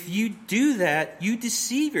 if you do that, you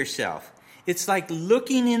deceive yourself. It's like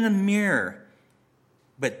looking in a mirror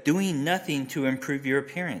but doing nothing to improve your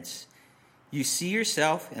appearance. You see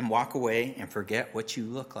yourself and walk away and forget what you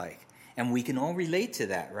look like. And we can all relate to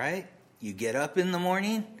that, right? You get up in the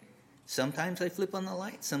morning. Sometimes I flip on the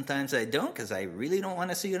light. Sometimes I don't, because I really don't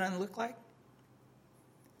want to see what I look like.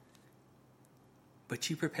 But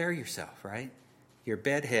you prepare yourself, right? Your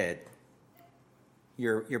bed head,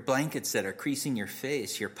 your blankets that are creasing your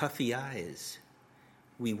face, your puffy eyes.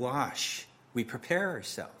 We wash. We prepare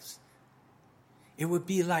ourselves. It would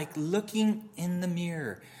be like looking in the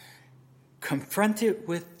mirror, confronted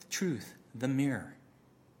with truth, the mirror,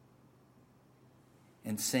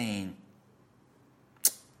 and saying,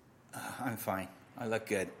 I'm fine, I look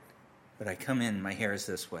good, but I come in, my hair is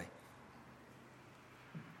this way.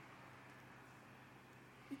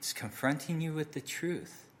 It's confronting you with the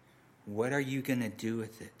truth. What are you going to do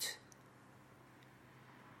with it?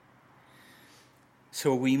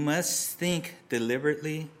 So we must think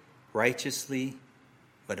deliberately, righteously,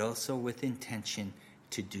 but also with intention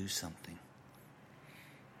to do something.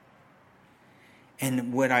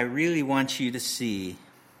 And what I really want you to see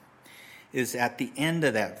is at the end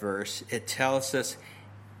of that verse, it tells us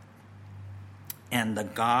and the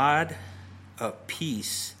God of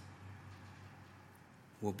peace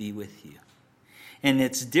will be with you. And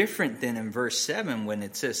it's different than in verse 7 when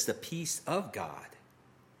it says the peace of God.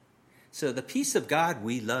 So the peace of God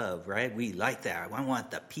we love, right? We like that. I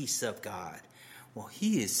want the peace of God. Well,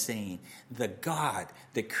 he is saying the God,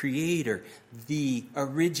 the creator, the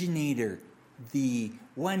originator, the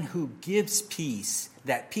one who gives peace,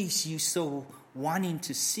 that peace you so wanting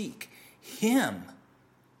to seek, him,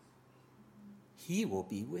 he will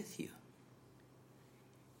be with you.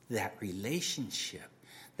 That relationship,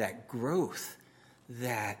 that growth,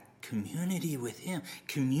 that community with him,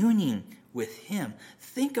 communing with him.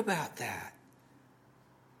 Think about that.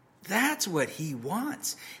 That's what he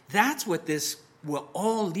wants. That's what this will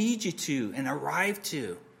all lead you to and arrive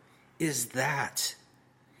to, is that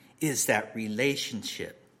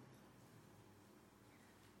relationship.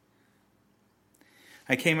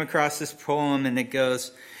 I came across this poem and it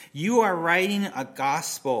goes, "You are writing a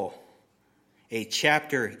gospel, a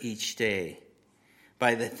chapter each day,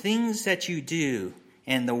 by the things that you do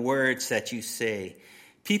and the words that you say.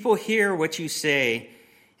 People hear what you say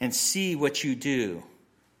and see what you do.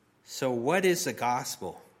 So what is the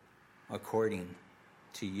gospel according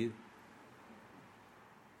to you?"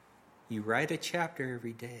 You write a chapter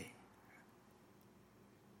every day,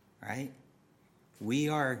 right? We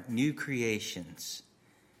are new creations.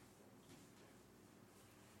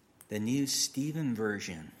 The New Stephen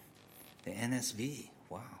Version, the NSV,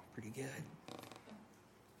 wow, pretty good.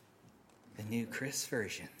 The New Chris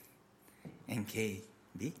Version,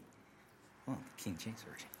 NKB, well, King James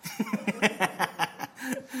Version.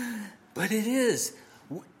 But it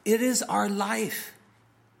is our life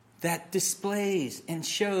that displays and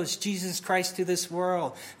shows Jesus Christ to this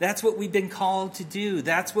world. That's what we've been called to do.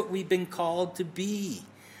 That's what we've been called to be,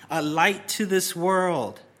 a light to this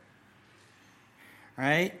world,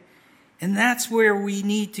 right? And that's where we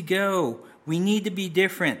need to go. We need to be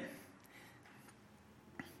different.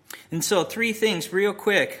 And so 3 things real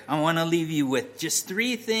quick. I want to leave you with just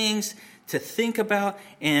 3 things to think about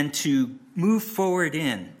and to move forward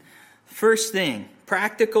in. First thing,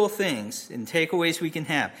 practical things and takeaways we can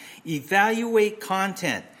have. Evaluate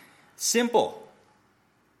content. Simple.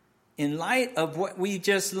 In light of what we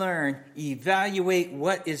just learned, evaluate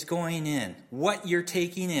what is going in, what you're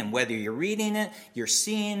taking in, whether you're reading it, you're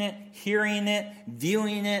seeing it, hearing it,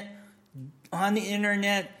 viewing it on the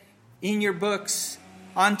internet, in your books,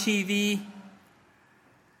 on TV.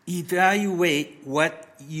 Evaluate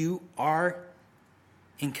what you are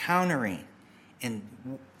encountering and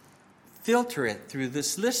filter it through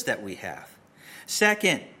this list that we have.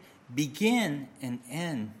 Second, begin and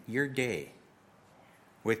end your day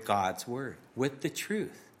with God's word, with the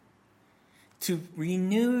truth. To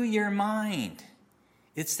renew your mind.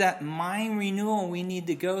 It's that mind renewal we need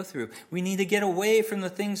to go through. We need to get away from the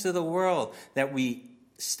things of the world, that we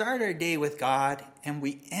start our day with God and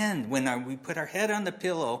we end, when we put our head on the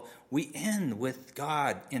pillow, we end with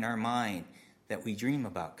God in our mind, that we dream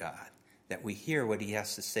about God, that we hear what he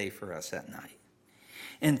has to say for us at night.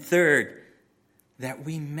 And third, that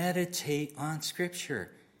we meditate on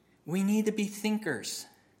Scripture. We need to be thinkers.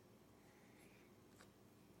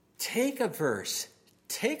 Take a verse,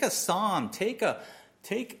 take a psalm, take a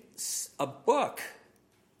book.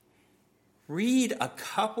 Read a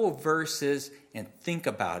couple verses and think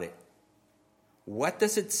about it. What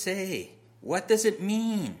does it say? What does it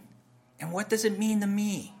mean? And what does it mean to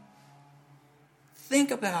me?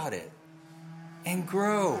 Think about it and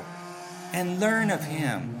grow and learn of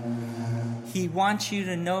him. He wants you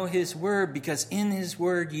to know his word, because in his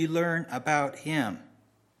word you learn about him.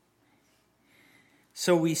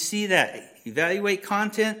 So we see that. Evaluate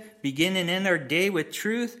content, begin and end our day with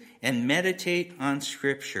truth, and meditate on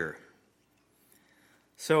Scripture.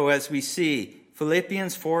 So as we see,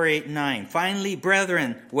 Philippians 4:8-9. Finally,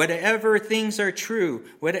 brethren, whatever things are true,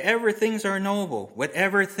 whatever things are noble,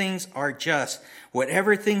 whatever things are just,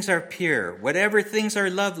 whatever things are pure, whatever things are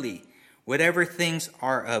lovely, whatever things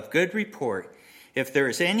are of good report, if there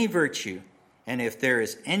is any virtue, and if there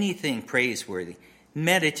is anything praiseworthy,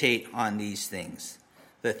 meditate on these things.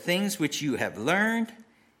 The things which you have learned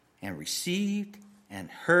and received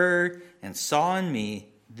and heard and saw in me,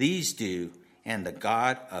 these do, and the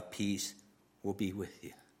God of peace will be with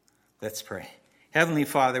you. Let's pray. Heavenly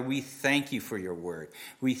Father, we thank you for your word.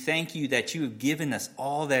 We thank you that you have given us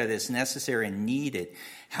all that is necessary and needed.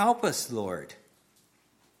 Help us, Lord,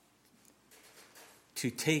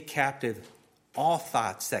 to take captive all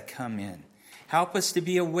thoughts that come in. Help us to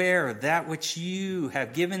be aware of that which you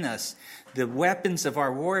have given us, the weapons of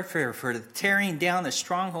our warfare for tearing down the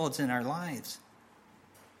strongholds in our lives.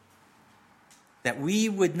 that we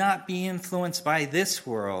would not be influenced by this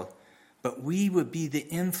world, but we would be the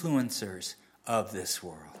influencers of this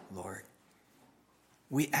world, Lord.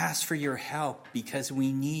 We ask for your help because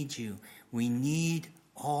we need you. We need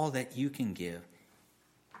all that you can give.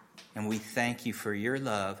 And we thank you for your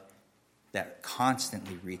love that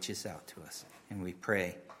constantly reaches out to us. And we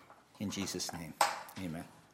pray in Jesus' name. Amen.